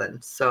a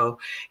heaven. So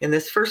in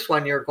this first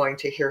one, you're going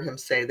to hear him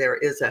say, "There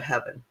is a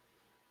heaven."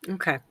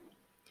 Okay.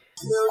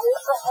 There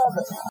is a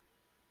heaven.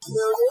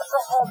 There is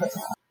a heaven.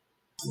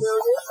 There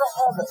is a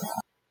heaven.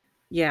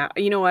 Yeah,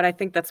 you know what? I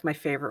think that's my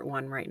favorite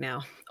one right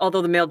now.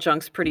 Although the male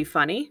junk's pretty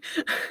funny,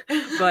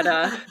 but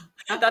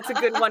that's a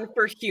good one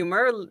for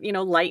humor,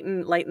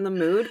 lighten the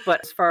mood.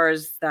 But as far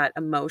as that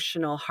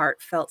emotional,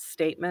 heartfelt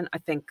statement, I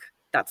think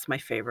that's my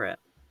favorite.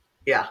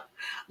 Yeah,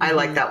 I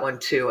like that one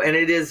too. And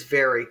it is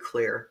very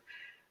clear.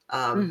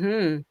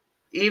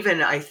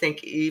 I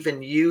think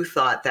even you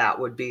thought that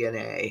would be an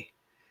A.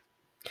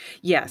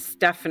 Yes,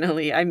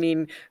 definitely. I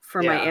mean,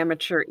 for my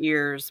amateur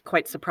ears,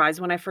 quite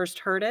surprised when I first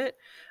heard it.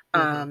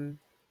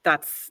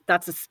 That's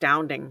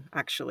astounding,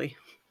 actually.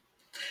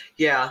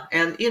 Yeah.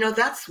 And,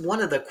 that's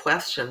one of the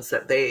questions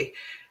that they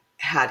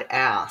had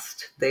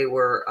asked. They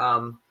were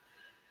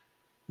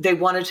they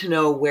wanted to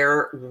know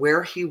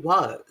where he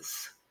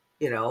was,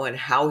 and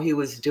how he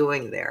was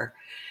doing there.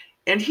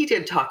 And he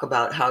did talk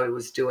about how he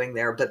was doing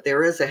there, but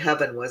there is a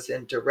heaven was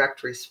in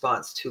direct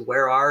response to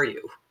where are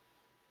you?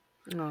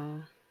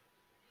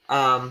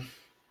 Oh.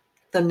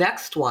 The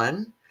next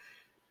one,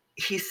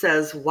 he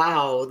says,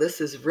 wow, this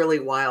is really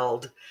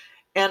wild.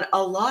 And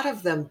a lot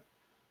of them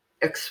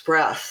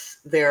express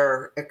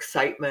their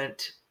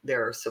excitement,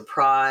 their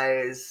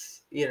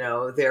surprise,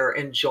 their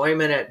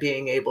enjoyment at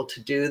being able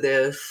to do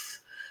this.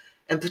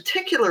 And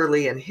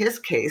particularly in his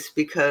case,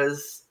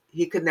 because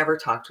he could never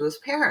talk to his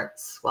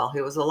parents while he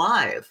was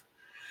alive.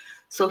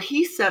 So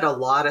he said a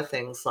lot of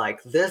things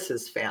like, this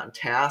is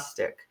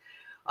fantastic.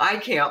 I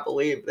can't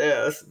believe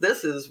this.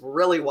 This is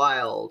really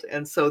wild.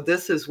 And so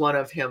this is one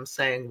of him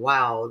saying,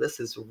 wow, this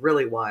is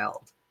really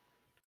wild.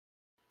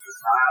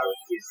 Wow,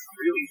 it's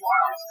really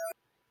wild.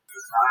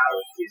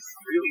 Wow, it's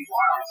really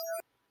wild.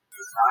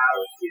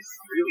 Wow, it's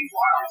really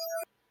wild.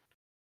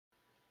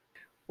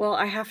 Well,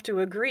 I have to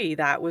agree.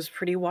 That was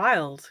pretty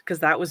wild because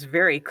that was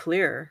very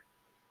clear.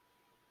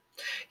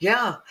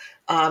 Yeah.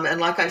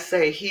 And like I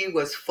say, he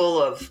was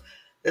full of,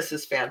 this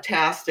is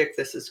fantastic.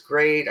 This is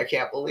great. I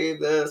can't believe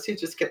this. He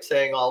just kept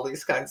saying all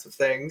these kinds of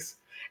things.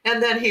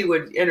 And then he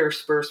would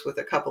intersperse with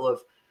a couple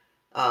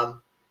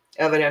of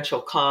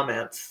evidential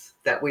comments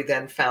that we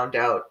then found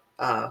out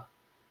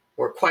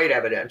were quite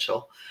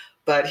evidential.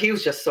 But he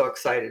was just so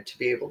excited to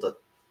be able to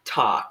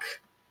talk,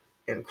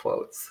 in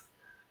quotes.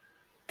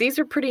 These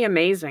are pretty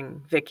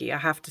amazing, Vicki, I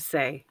have to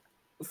say.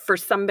 For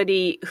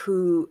somebody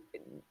who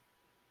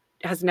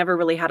has never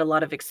really had a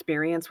lot of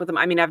experience with them.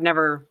 I mean, I've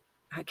never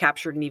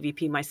captured an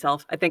EVP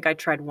myself. I think I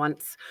tried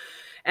once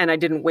and I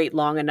didn't wait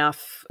long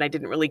enough. I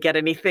didn't really get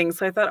anything.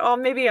 So I thought, oh,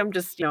 maybe I'm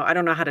just, I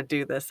don't know how to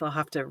do this. I'll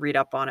have to read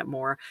up on it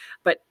more.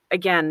 But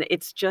again,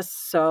 it's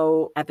just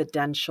so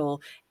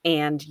evidential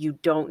and you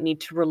don't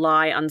need to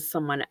rely on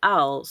someone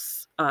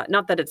else.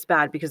 Not that it's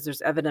bad because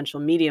there's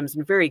evidential mediums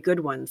and very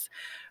good ones.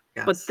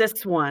 Yes. But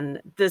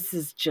this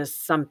is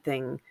just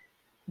something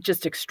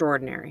just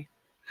extraordinary.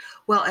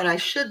 Well, and I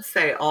should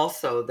say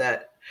also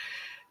that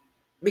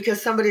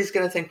because somebody's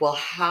going to think, well,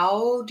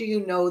 how do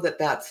you know that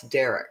that's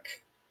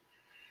Derek?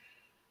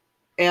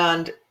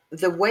 And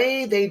the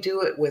way they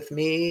do it with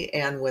me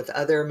and with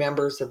other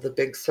members of the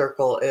Big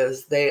Circle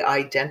is they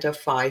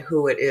identify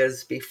who it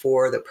is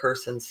before the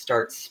person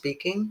starts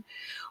speaking,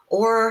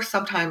 or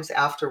sometimes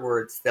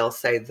afterwards they'll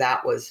say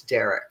that was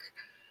Derek,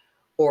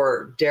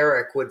 or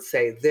Derek would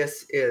say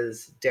this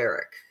is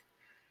Derek.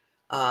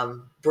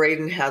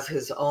 Braden has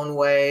his own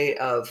way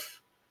of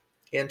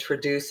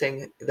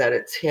introducing that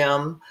it's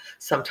him.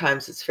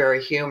 Sometimes it's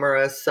very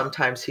humorous.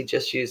 Sometimes he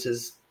just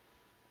uses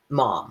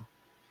mom,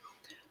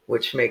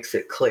 which makes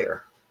it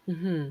clear.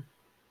 Mm-hmm.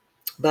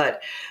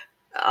 But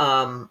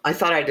I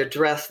thought I'd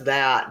address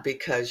that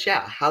because,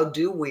 how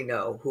do we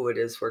know who it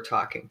is we're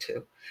talking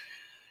to?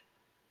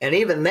 And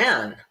even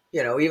then,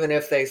 even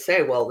if they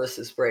say, well, this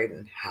is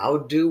Braden, how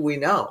do we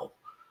know?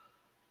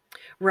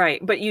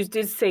 Right. But you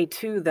did say,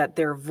 too, that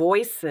their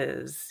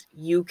voices,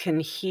 you can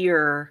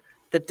hear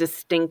the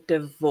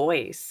distinctive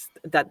voice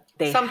that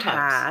they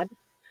had.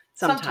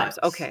 Sometimes.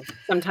 Okay.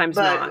 Sometimes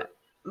not.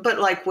 But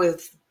like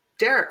with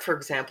Derek, for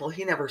example,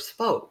 he never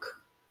spoke.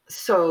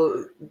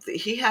 So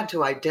they had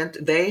to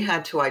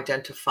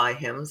identify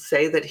him,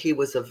 say that he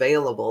was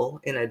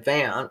available in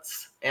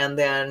advance, and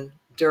then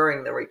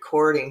during the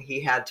recording, he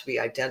had to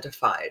be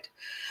identified.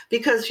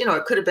 Because,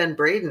 it could have been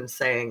Braden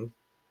saying,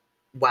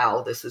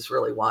 wow, this is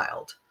really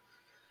wild.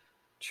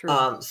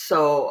 True.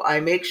 So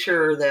I make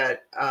sure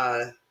that,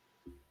 the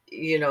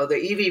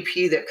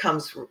EVP that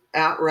comes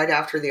out right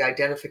after the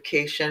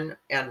identification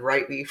and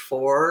right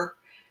before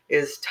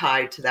is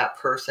tied to that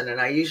person.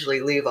 And I usually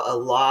leave a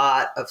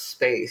lot of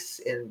space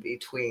in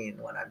between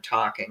when I'm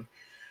talking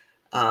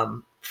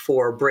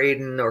for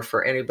Braden or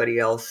for anybody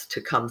else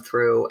to come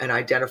through and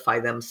identify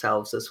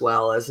themselves as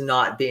well as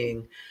not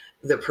being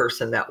the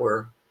person that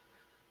we're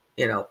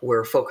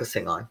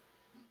focusing on.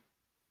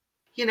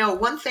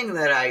 One thing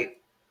that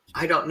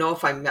I don't know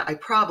if I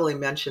probably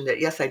mentioned it.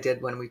 Yes, I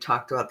did when we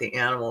talked about the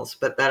animals,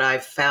 but that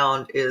I've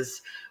found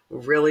is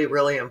really,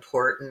 really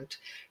important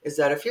is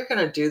that if you're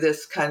going to do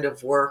this kind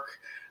of work,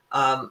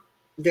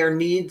 there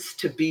needs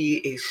to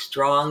be a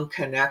strong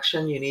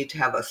connection. You need to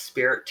have a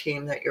spirit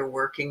team that you're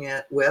working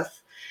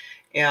with,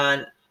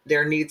 and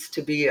there needs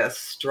to be a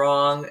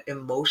strong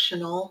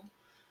emotional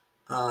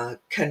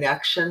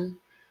connection,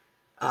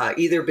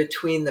 either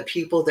between the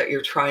people that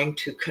you're trying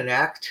to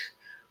connect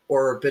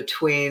or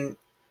between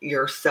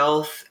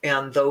yourself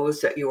and those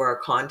that you are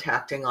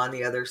contacting on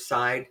the other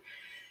side.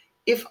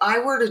 If I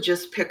were to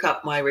just pick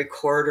up my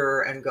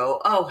recorder and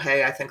go, oh,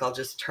 hey, I think I'll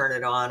just turn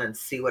it on and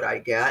see what I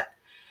get.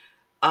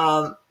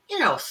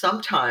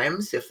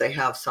 Sometimes if they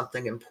have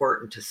something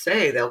important to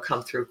say, they'll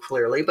come through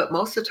clearly. But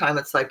most of the time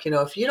it's like,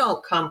 if you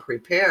don't come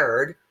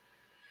prepared,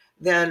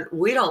 then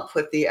we don't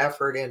put the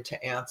effort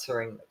into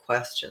answering the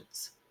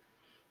questions.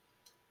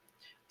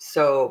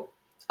 So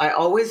I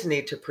always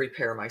need to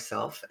prepare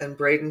myself. And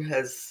Braden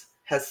has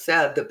has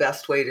said the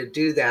best way to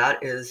do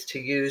that is to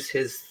use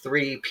his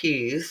 3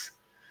 Ps,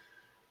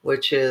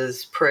 which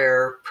is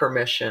prayer,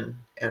 permission,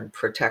 and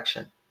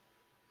protection.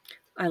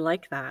 I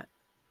like that.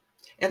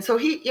 And so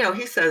he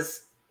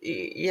says,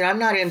 I'm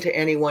not into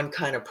any one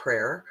kind of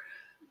prayer,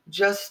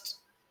 just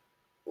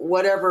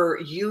whatever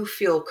you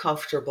feel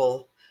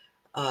comfortable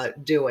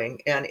doing.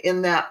 And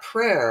in that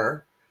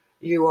prayer,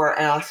 you are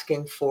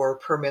asking for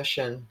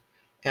permission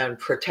and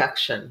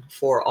protection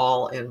for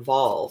all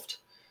involved.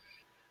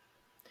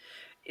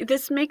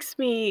 This makes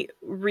me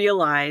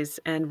realize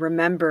and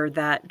remember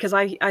that, because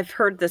I've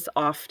heard this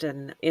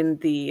often in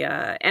the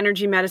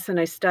energy medicine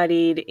I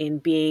studied,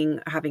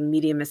 in having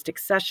mediumistic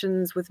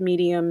sessions with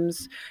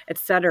mediums,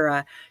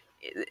 etc.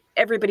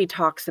 Everybody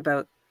talks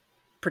about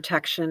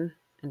protection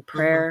and Mm-hmm.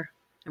 prayer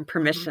and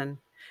permission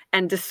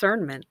and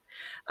discernment.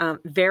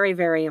 Very,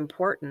 very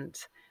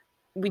important.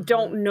 We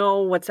don't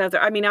know what's out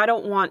there. I mean, I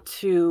don't want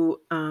to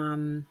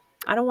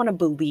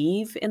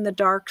believe in the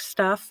dark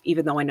stuff,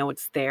 even though I know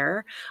it's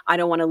there. I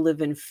don't want to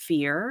live in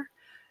fear,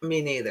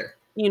 Me neither.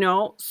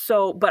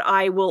 but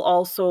I will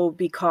also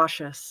be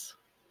cautious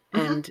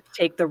Mm-hmm. and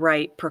take the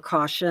right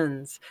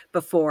precautions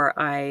before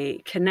I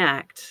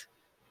connect.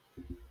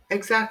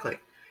 Exactly.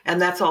 And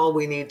that's all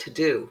we need to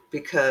do,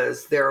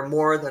 because they're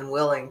more than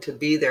willing to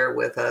be there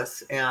with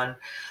us and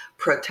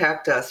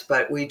protect us.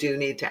 But we do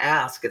need to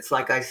ask. It's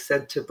like I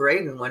said to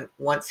Braden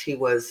once he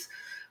was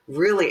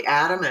really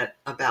adamant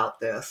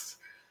about this,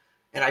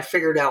 and I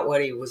figured out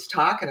what he was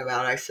talking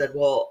about. I said,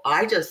 well,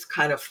 I just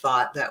kind of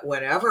thought that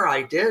whenever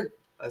I did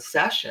a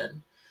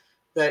session,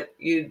 that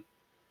you'd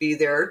be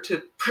there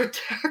to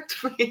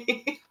protect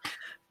me.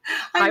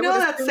 I I would know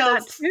that assume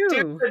that sounds too.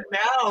 stupid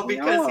now,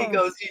 because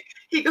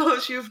he No.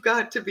 goes, you've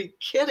got to be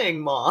kidding,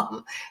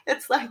 Mom.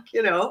 It's like,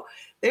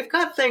 they've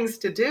got things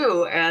to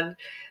do, and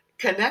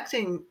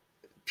connecting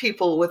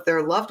people with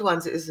their loved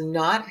ones is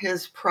not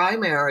his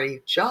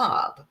primary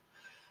job.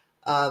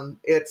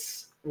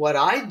 It's what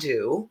I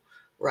do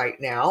right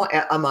now,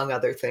 among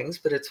other things,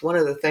 but it's one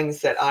of the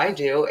things that I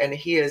do. And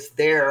he is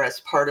there as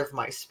part of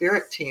my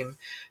spirit team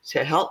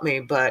to help me.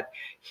 But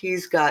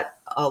he's got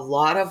a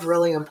lot of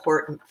really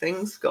important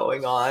things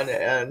going on.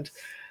 And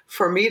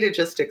for me to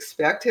just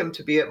expect him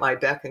to be at my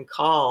beck and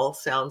call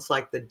sounds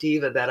like the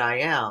diva that I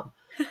am.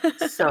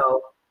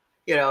 So,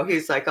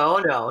 he's like,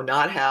 oh no,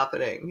 not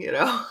happening,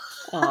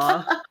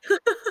 Aw.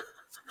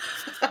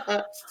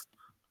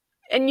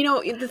 And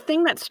the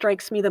thing that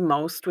strikes me the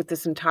most with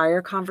this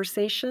entire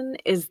conversation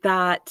is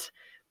that,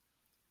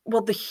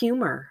 well, the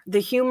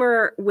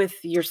humor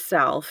with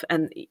yourself.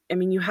 And I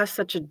mean, you have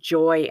such a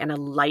joy and a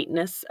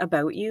lightness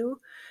about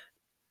you.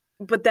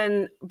 But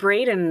then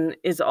Braden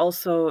is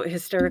also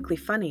hysterically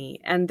funny.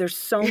 And there's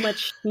so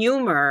much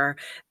humor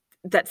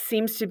that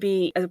seems to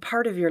be a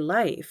part of your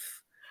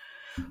life.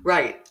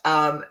 Right.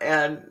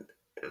 And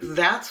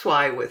that's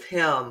why with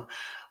him,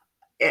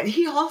 and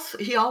he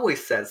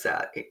always says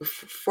that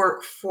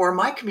for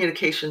my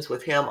communications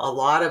with him, a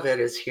lot of it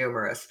is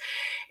humorous.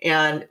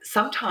 And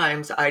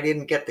sometimes I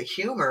didn't get the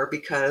humor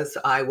because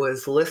I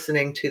was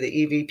listening to the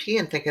EVP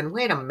and thinking,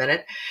 wait a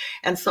minute.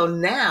 And so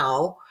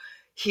now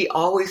he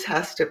always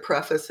has to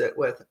preface it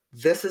with,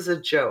 this is a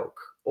joke,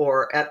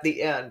 or at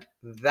the end,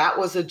 that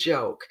was a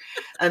joke,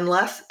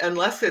 unless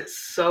it's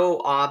so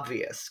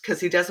obvious,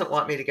 because he doesn't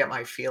want me to get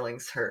my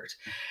feelings hurt.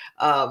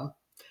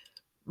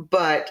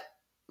 But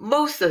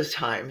most of the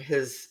time,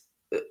 his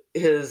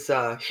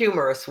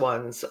humorous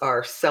ones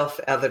are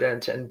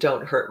self-evident and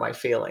don't hurt my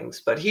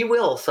feelings. But he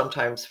will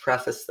sometimes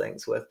preface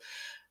things with,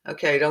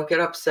 okay, don't get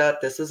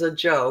upset, this is a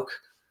joke.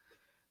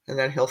 And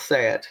then he'll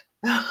say it.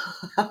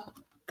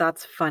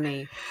 That's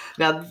funny.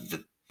 Now,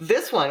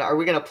 this one, are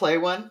we going to play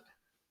one?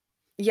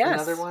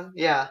 Yes. Another one?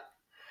 Yeah.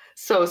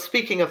 So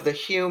speaking of the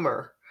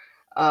humor,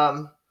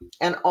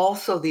 and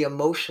also the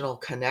emotional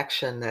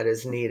connection that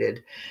is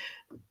needed,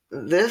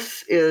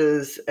 this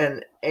is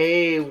an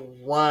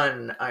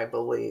A1, I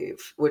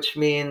believe, which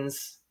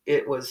means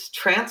it was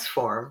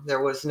transformed.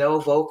 There was no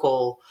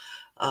vocal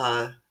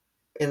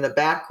in the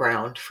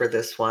background for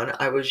this one.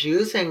 I was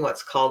using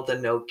what's called the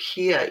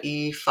Nokia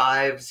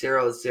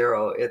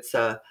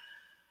E500.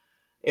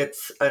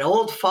 It's an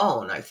old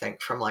phone, I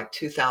think, from like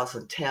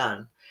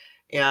 2010.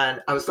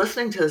 And I was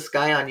listening to this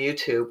guy on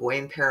YouTube,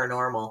 Wayne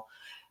Paranormal,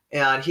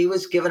 and he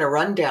was given a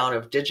rundown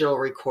of digital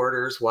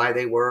recorders, why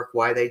they work,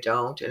 why they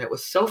don't. And it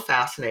was so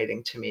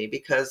fascinating to me,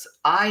 because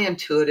I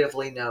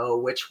intuitively know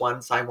which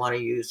ones I want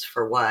to use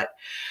for what.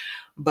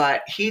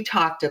 But he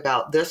talked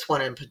about this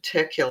one in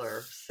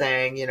particular,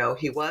 saying,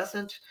 he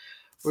wasn't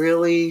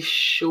really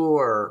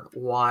sure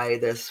why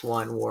this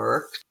one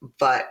worked,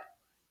 but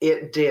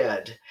it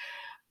did.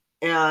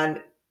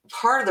 And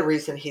part of the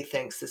reason he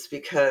thinks is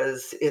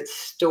because it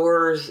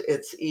stores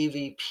its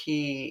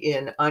EVP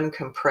in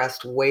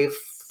uncompressed wave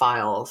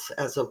files,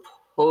 as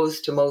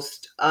opposed to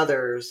most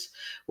others,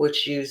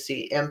 which use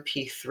the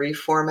MP3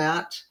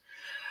 format.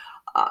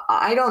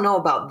 I don't know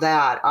about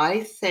that.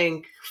 I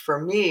think for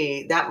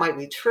me, that might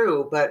be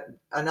true, but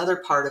another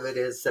part of it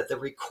is that the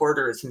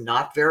recorder is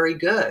not very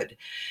good.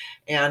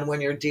 And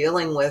when you're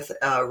dealing with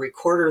a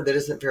recorder that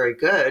isn't very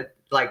good,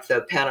 like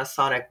the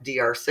Panasonic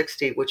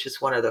DR60, which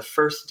is one of the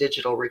first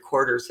digital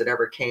recorders that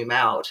ever came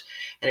out,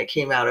 and it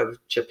came out of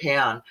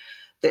Japan,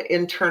 the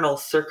internal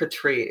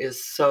circuitry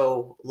is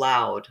so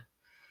loud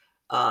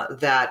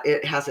that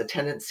it has a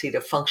tendency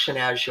to function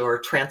as your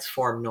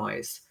transform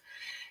noise.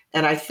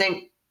 And I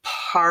think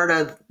part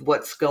of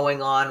what's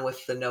going on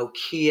with the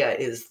Nokia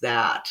is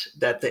that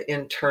the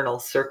internal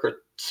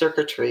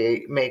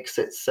circuitry makes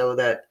it so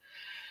that,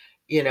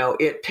 you know,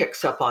 it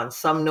picks up on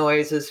some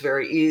noises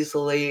very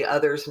easily,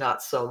 others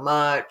not so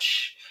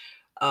much,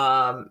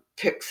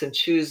 picks and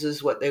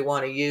chooses what they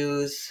want to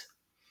use.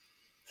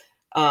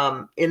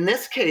 In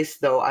this case,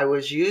 though, I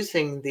was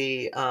using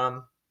the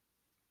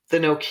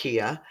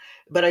Nokia,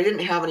 but I didn't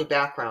have any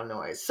background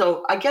noise.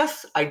 So I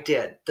guess I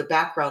did. The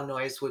background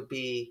noise would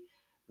be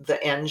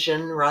the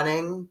engine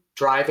running,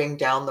 driving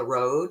down the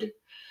road,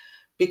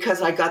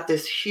 because I got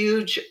this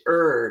huge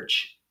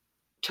urge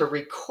to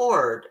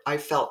record. I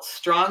felt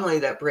strongly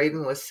that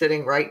Braden was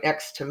sitting right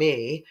next to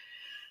me,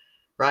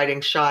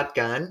 riding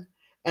shotgun,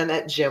 and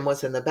that Jim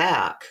was in the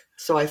back.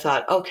 So I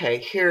thought, okay,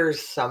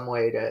 here's some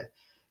way to,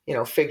 you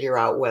know, figure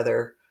out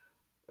whether,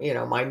 you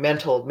know, my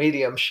mental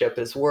mediumship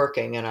is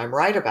working and I'm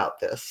right about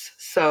this.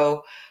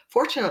 So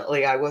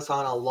fortunately, I was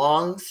on a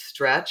long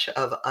stretch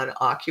of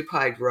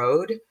unoccupied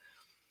road.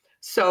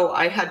 So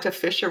I had to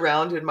fish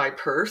around in my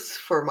purse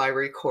for my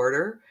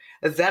recorder.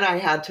 And then I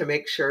had to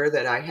make sure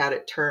that I had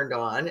it turned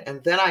on.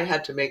 And then I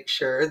had to make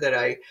sure that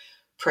I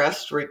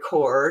pressed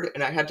record,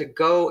 and I had to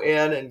go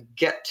in and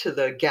get to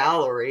the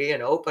gallery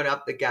and open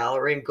up the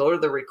gallery and go to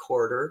the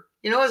recorder.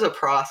 You know, as a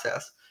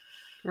process.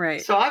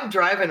 Right. So I'm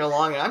driving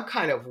along and I'm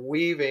kind of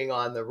weaving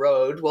on the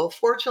road. Well,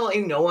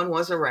 fortunately, no one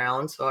was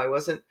around, so I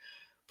wasn't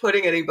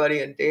putting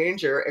anybody in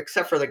danger,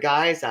 except for the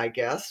guys, I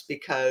guess,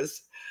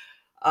 because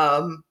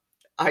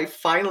I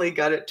finally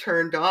got it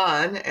turned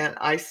on and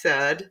I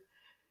said,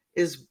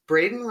 "Is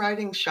Braden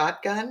riding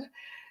shotgun?"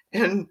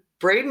 And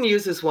Braden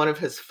uses one of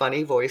his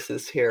funny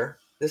voices here.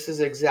 This is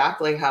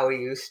exactly how he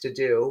used to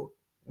do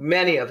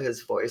many of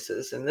his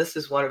voices, and this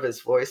is one of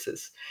his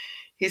voices.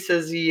 He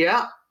says,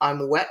 "Yeah,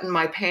 I'm wetting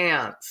my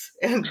pants."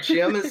 And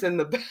Jim is in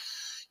the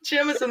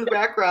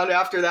background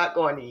after that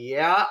going,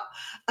 "Yeah."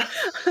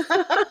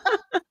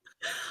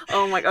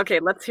 Oh my, okay,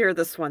 let's hear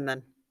this one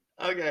then.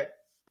 Okay.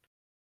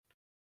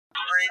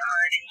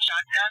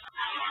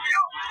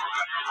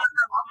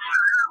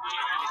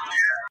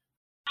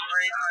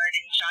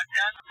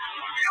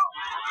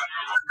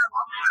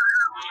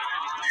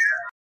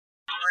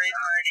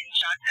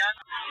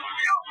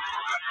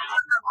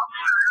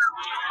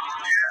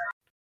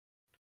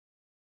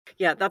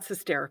 Yeah, that's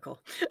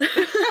hysterical.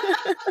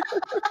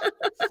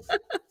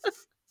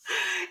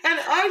 And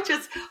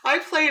I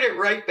played it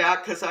right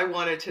back because I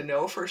wanted to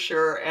know for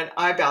sure. And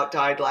I about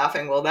died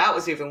laughing. Well, that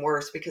was even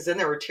worse because then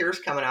there were tears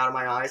coming out of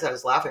my eyes. I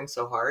was laughing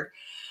so hard.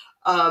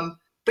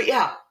 But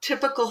yeah,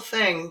 typical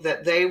thing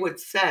that they would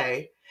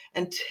say,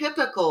 and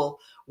typical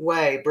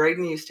way,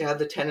 Braden used to have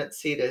the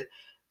tendency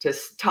to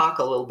talk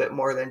a little bit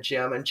more than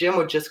Jim, and Jim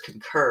would just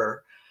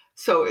concur.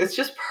 So it's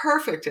just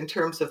perfect in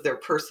terms of their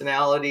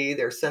personality,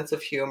 their sense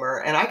of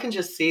humor. And I can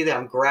just see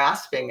them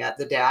grasping at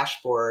the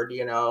dashboard,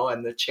 you know,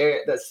 and the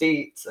chair, the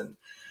seats, and,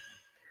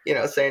 you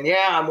know, saying,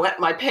 "Yeah, I'm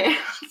wetting my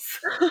pants."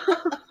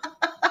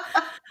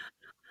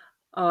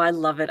 Oh, I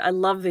love it. I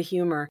love the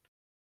humor.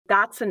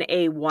 That's an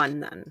A1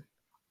 then.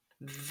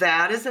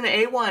 That is an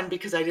A1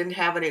 because I didn't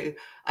have I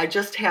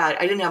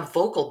didn't have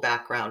vocal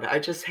background. I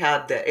just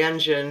had the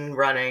engine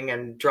running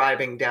and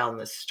driving down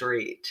the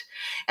street.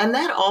 And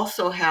that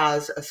also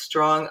has a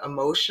strong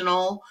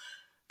emotional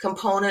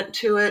component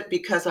to it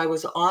because I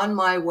was on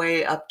my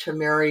way up to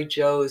Mary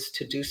Jo's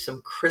to do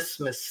some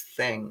Christmas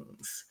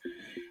things.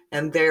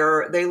 And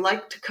they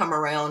like to come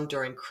around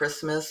during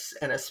Christmas,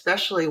 and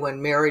especially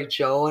when Mary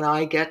Jo and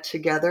I get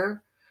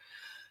together.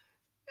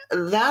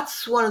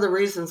 That's one of the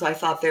reasons I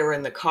thought they were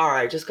in the car.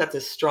 I just got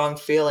this strong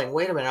feeling,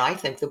 wait a minute, I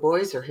think the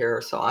boys are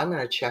here, so I'm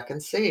going to check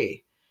and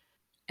see.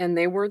 And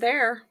they were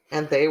there.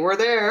 And they were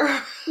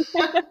there.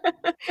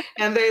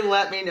 And they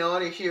let me know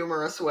in a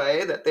humorous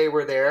way that they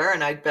were there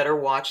and I'd better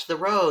watch the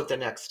road the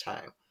next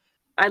time.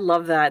 I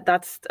love that.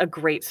 That's a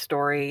great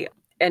story.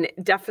 And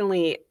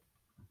definitely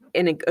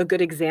a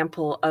good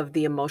example of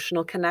the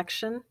emotional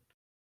connection.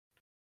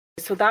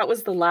 So that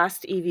was the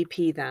last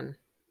EVP then.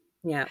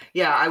 Yeah.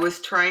 Yeah, I was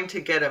trying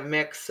to get a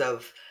mix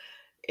of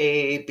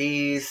A,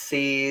 B's,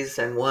 C's,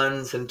 and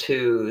ones and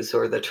twos,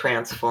 or the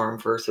transform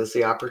versus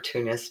the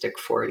opportunistic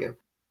for you.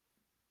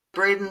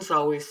 Braden's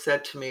always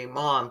said to me,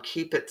 "Mom,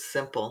 keep it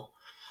simple."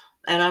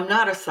 And I'm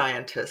not a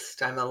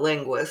scientist, I'm a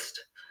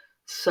linguist.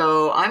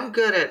 So I'm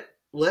good at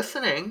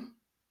listening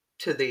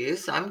to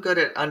these. I'm good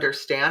at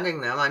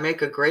understanding them. I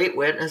make a great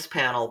witness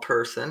panel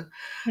person,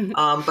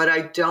 but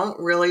I don't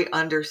really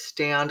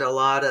understand a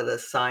lot of the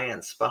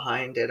science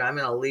behind it. I'm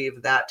going to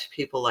leave that to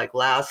people like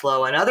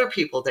Laszlo and other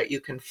people that you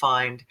can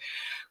find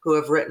who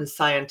have written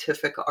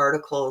scientific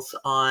articles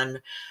on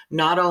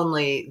not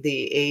only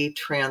the A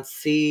Trans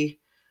C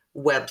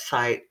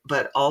website,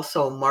 but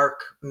also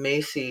Mark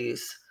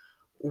Macy's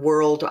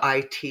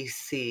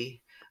worlditc.org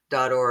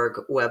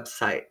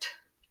website.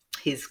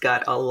 He's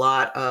got a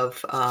lot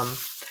of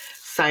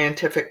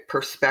scientific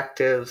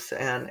perspectives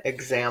and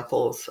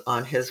examples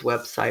on his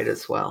website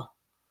as well.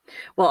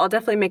 Well, I'll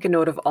definitely make a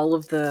note of all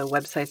of the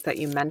websites that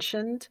you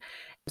mentioned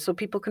so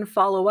people can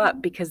follow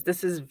up, because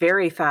this is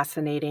very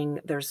fascinating.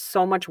 There's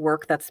so much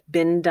work that's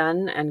been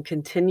done and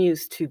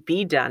continues to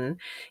be done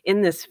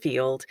in this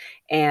field,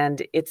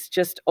 and it's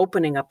just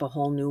opening up a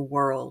whole new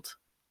world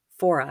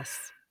for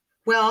us.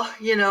 Well,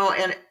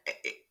 and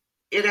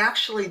it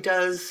actually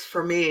does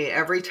for me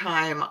every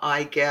time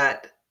I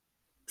get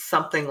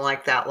something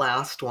like that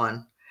last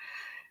one.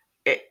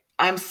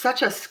 I'm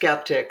such a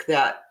skeptic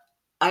that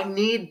I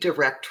need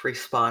direct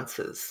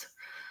responses.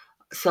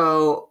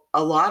 So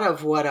a lot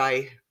of what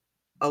I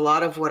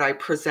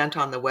present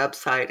on the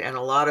website, and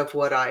a lot of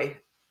what I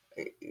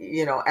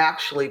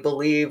actually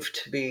believe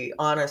to be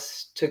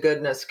honest to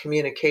goodness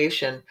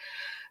communication,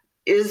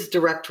 is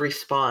direct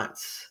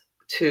response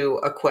to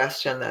a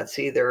question that's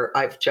either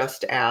I've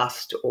just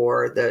asked,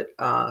 or that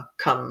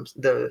comes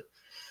the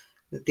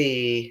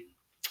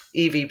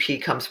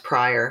EVP comes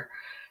prior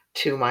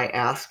to my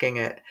asking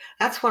it.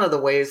 That's one of the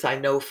ways I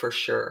know for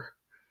sure.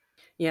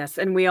 Yes,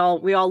 and we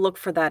all look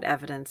for that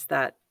evidence,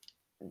 that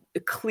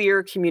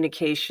clear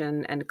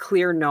communication and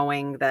clear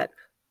knowing that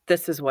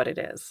this is what it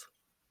is.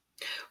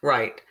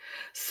 Right.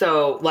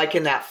 So like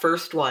in that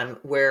first one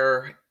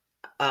where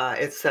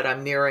it said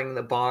I'm nearing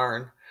the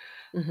barn,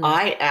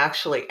 I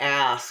actually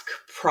ask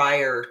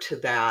prior to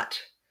that,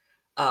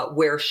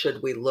 where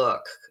should we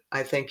look?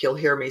 I think you'll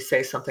hear me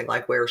say something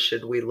like, where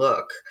should we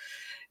look?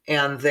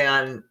 And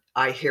then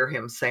I hear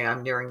him say,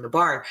 I'm nearing the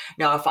barn.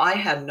 Now, if I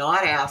had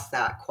not asked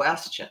that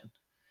question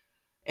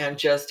and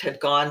just had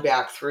gone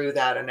back through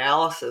that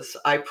analysis,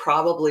 I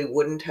probably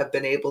wouldn't have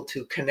been able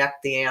to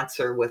connect the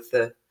answer with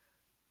the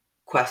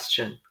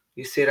question.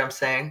 You see what I'm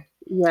saying?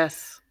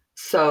 Yes.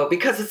 So,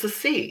 because it's a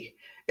C,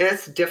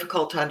 it's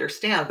difficult to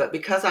understand. But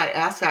because I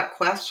asked that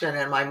question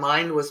and my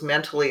mind was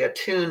mentally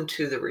attuned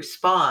to the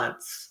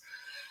response,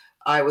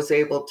 I was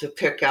able to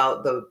pick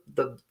out the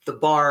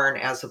barn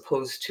as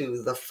opposed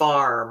to the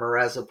farm, or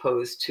as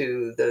opposed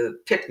to the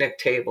picnic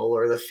table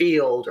or the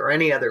field or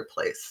any other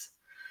place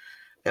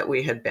that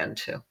we had been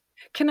to.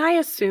 Can I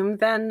assume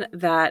then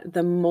that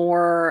the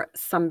more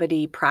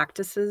somebody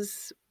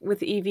practices with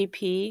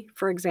EVP,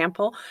 for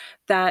example,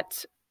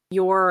 that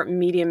your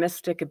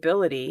mediumistic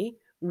ability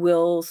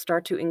will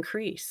start to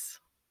increase?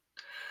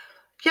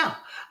 Yeah.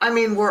 I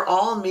mean, we're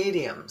all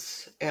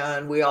mediums,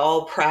 and we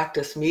all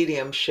practice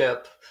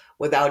mediumship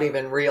without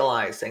even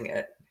realizing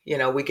it.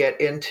 We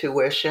get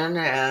intuition,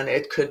 and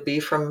it could be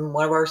from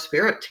one of our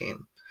spirit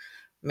team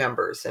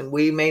members, and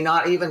we may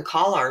not even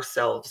call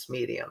ourselves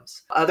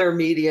mediums. Other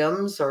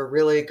mediums are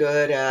really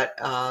good at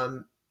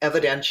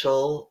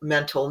evidential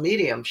mental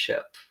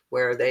mediumship,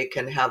 where they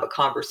can have a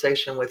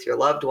conversation with your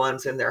loved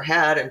ones in their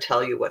head and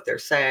tell you what they're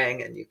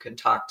saying, and you can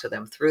talk to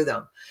them through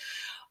them.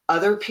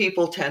 Other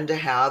people tend to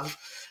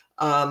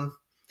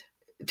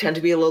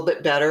be a little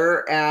bit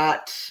better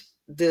at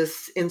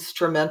this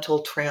instrumental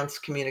trance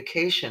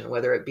communication,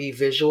 whether it be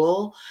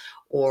visual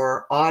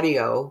or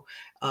audio,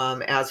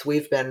 as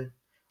we've been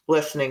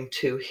listening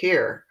to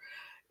here.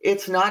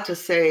 It's not to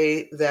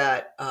say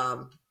that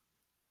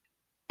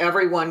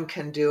everyone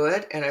can do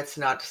it, and it's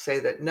not to say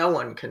that no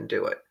one can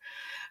do it.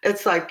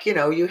 It's like,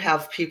 you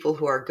have people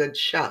who are good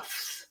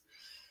chefs.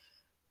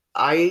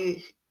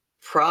 I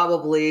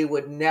probably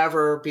would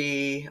never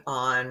be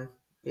on,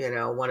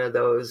 one of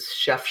those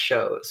chef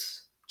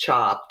shows,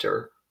 Chopped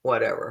or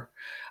whatever.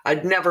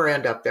 I'd never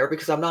end up there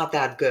because I'm not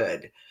that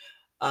good.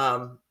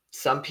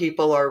 Some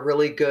people are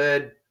really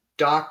good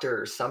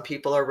doctors. Some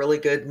people are really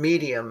good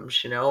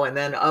mediums, and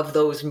then of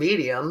those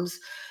mediums,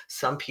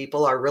 some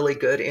people are really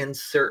good in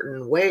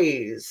certain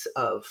ways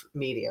of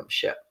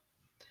mediumship.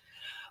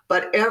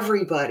 But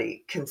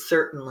everybody can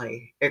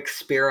certainly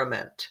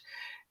experiment.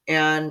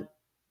 And,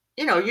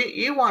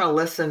 you want to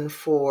listen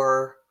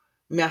for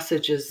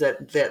messages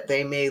that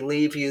they may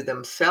leave you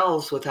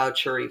themselves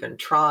without your even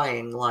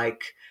trying,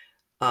 like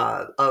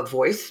a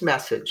voice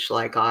message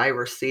like I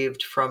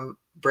received from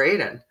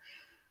Braden.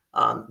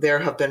 There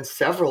have been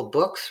several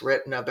books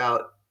written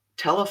about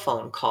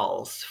telephone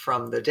calls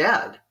from the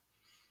dead,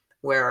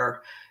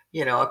 where,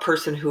 a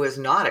person who is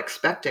not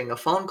expecting a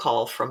phone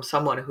call from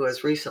someone who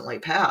has recently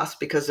passed,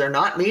 because they're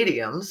not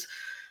mediums,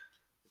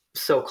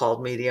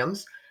 so-called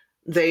mediums,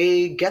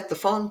 they get the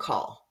phone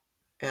call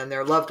and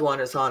their loved one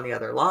is on the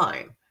other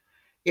line.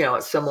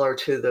 It's similar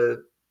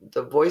to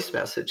the voice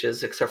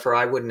messages, except for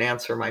I wouldn't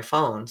answer my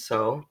phone.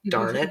 So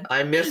darn it,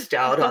 I missed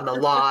out on the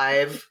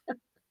live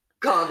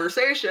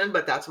conversation,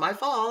 but that's my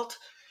fault.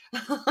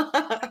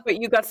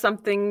 But you got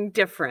something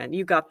different.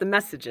 You got the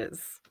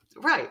messages.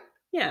 Right.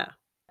 Yeah.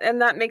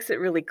 And that makes it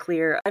really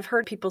clear. I've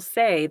heard people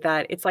say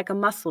that it's like a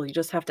muscle, you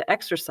just have to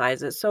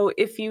exercise it. So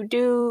if you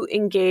do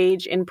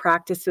engage in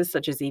practices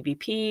such as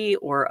EVP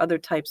or other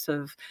types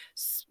of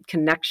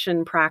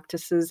connection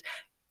practices,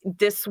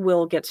 this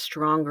will get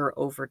stronger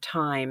over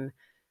time,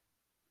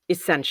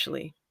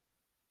 essentially.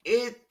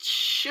 It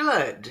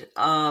should.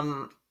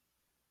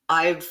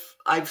 I've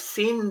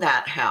seen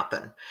that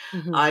happen.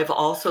 Mhm. I've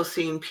also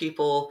seen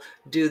people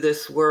do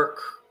this work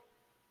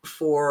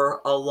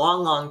for a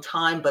long, long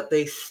time, but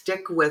they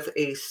stick with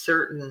a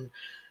certain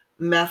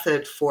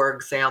method, for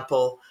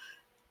example,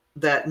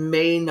 that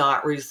may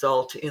not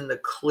result in the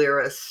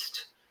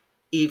clearest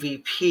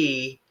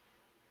EVP,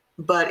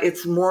 but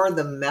it's more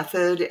the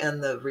method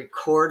and the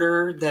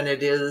recorder than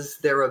it is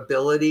their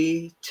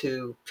ability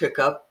to pick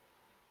up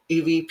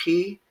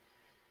EVP.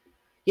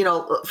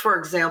 For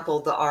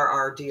example, the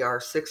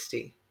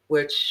RRDR60,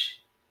 which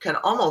can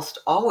almost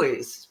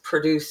always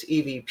produce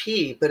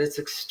EVP, but it's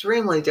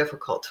extremely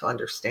difficult to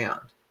understand.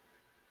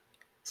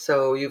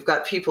 So you've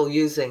got people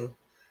using,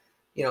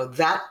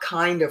 that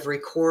kind of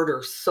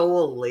recorder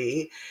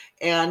solely.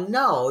 And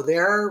no,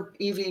 their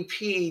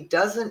EVP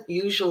doesn't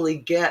usually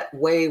get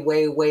way,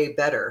 way, way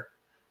better.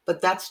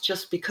 But that's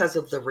just because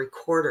of the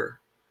recorder.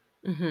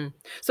 Mhm.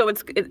 So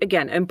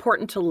again,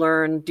 important to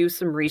learn, do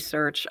some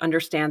research,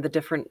 understand the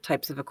different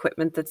types of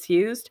equipment that's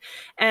used,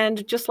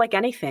 and just like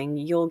anything,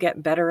 you'll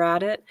get better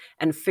at it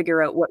and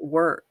figure out what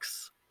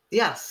works.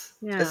 Yes,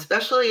 Yeah.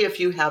 especially if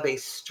you have a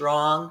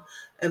strong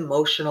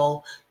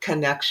emotional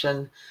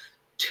connection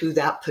to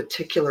that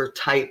particular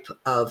type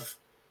of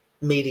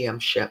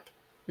mediumship.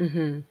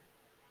 Mhm.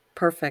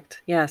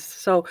 Perfect. Yes.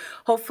 So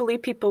hopefully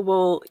people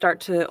will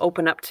start to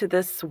open up to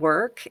this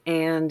work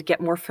and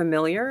get more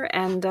familiar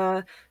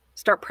and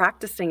start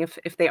practicing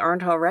if they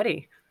aren't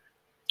already.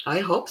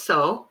 I hope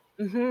so.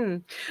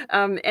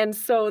 And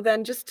so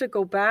then just to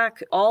go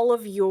back, all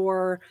of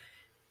your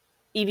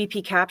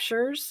EVP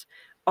captures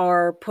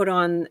are put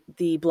on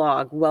the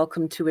blog,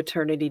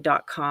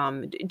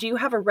 welcometoeternity.com. Do you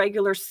have a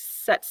regular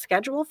set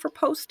schedule for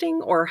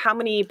posting, or how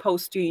many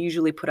posts do you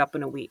usually put up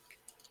in a week?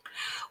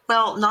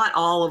 Well, not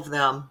all of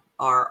them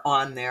are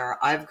on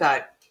there. I've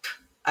got,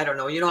 I don't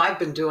know, I've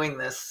been doing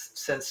this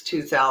since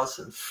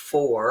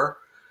 2004.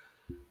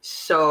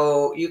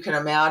 So you can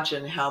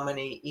imagine how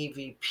many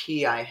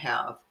EVP I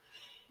have.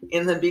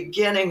 In the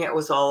beginning, it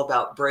was all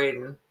about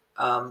Braden.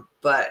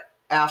 But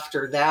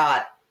after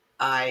that,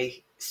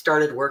 I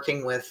started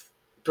working with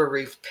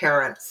bereaved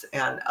parents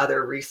and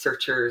other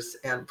researchers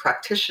and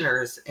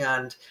practitioners.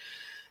 And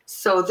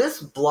so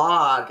this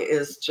blog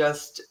is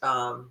just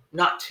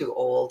not too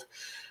old,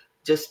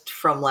 just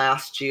from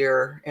last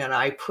year. And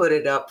I put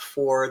it up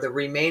for the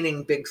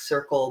remaining Big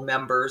Circle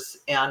members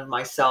and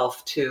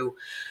myself to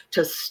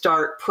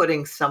start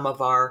putting some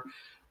of our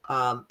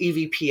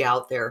EVP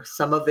out there.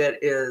 Some of it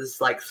is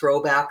like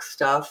throwback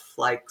stuff.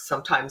 Like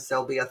sometimes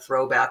there'll be a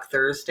throwback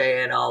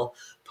Thursday and I'll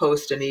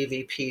post an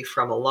EVP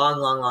from a long,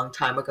 long, long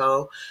time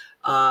ago.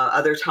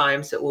 Other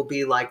times it will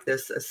be like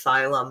this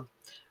asylum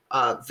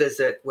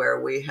visit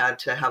where we had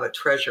to have a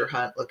treasure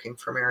hunt looking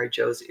for Mary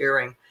Jo's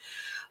earring.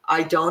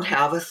 I don't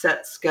have a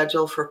set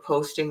schedule for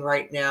posting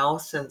right now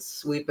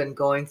since we've been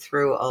going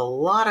through a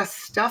lot of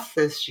stuff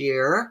this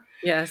year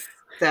Yes.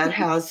 that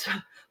has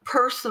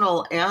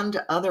personal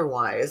and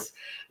otherwise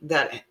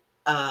that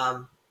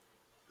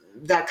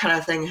that kind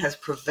of thing has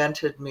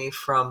prevented me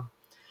from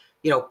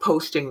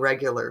posting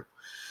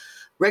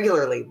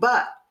regularly,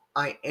 but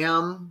I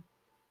am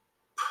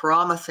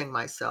promising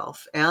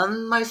myself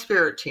and my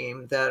spirit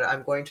team that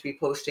I'm going to be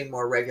posting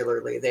more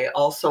regularly. They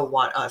also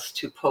want us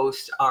to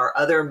post our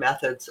other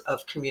methods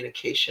of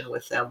communication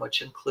with them,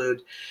 which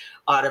include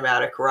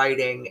automatic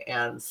writing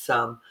and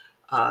some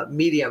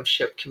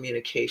mediumship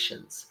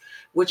communications,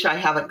 which I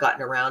haven't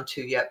gotten around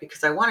to yet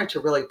because I wanted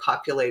to really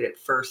populate it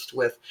first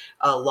with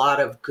a lot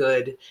of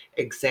good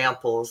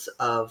examples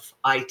of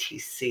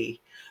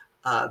ITC,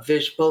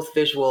 both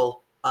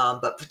visual,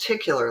 but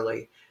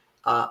particularly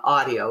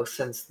audio,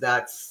 since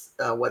that's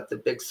what the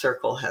Big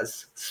Circle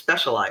has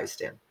specialized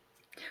in.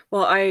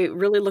 Well, I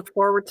really look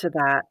forward to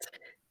that.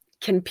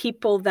 Can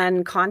people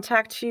then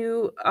contact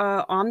you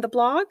on the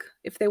blog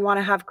if they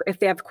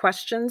have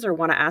questions or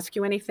want to ask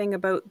you anything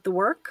about the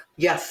work?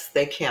 Yes,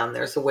 they can.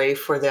 There's a way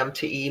for them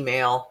to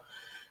email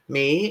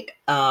me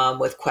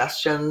with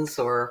questions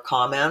or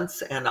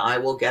comments, and I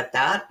will get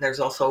that.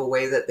 There's also a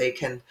way that they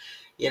can,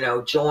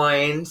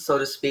 join, so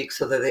to speak,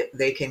 so that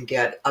they can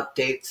get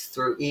updates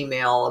through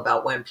email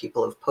about when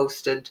people have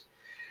posted,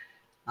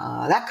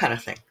 that kind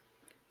of thing.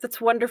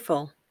 That's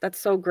wonderful. That's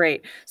so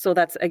great. So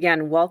that's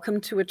again,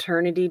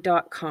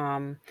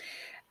 welcometoeternity.com.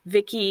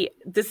 Vicki,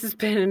 this has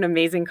been an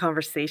amazing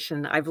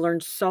conversation. I've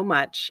learned so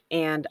much,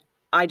 and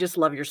I just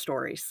love your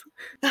stories.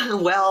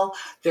 Well,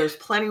 there's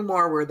plenty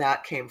more where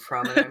that came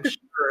from, and I'm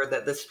sure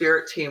that the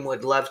spirit team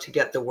would love to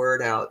get the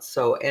word out.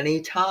 So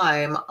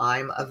anytime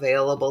I'm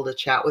available to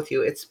chat with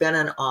you, it's been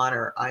an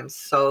honor. I'm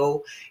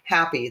so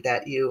happy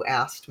that you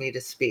asked me to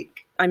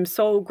speak. I'm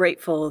so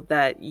grateful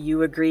that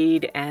you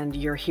agreed and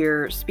you're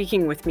here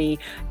speaking with me.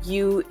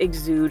 You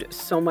exude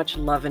so much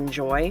love and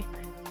joy.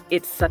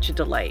 It's such a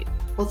delight.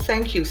 Well,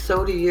 thank you.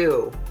 So do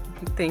you.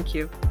 Thank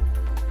you.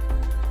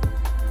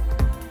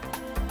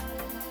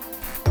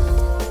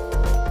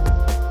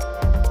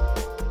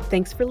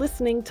 Thanks for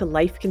listening to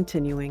Life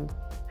Continuing.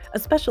 A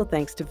special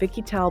thanks to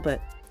Vicki Talbot.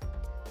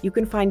 You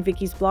can find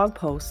Vicki's blog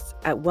posts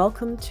at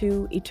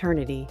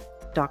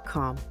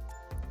welcometoeternity.com.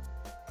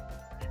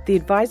 The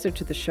advisor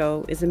to the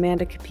show is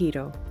Amanda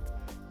Capito.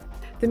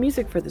 The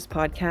music for this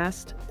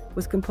podcast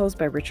was composed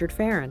by Richard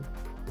Farron.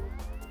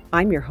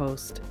 I'm your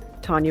host,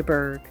 Tanya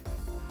Berg.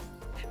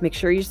 Make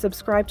sure you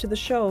subscribe to the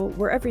show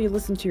wherever you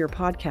listen to your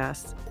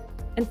podcasts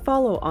and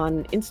follow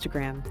on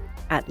Instagram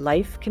at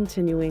Life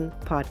Continuing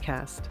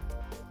Podcast.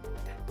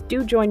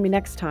 Do join me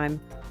next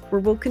time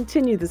where we'll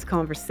continue this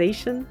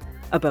conversation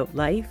about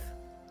life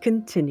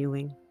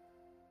continuing.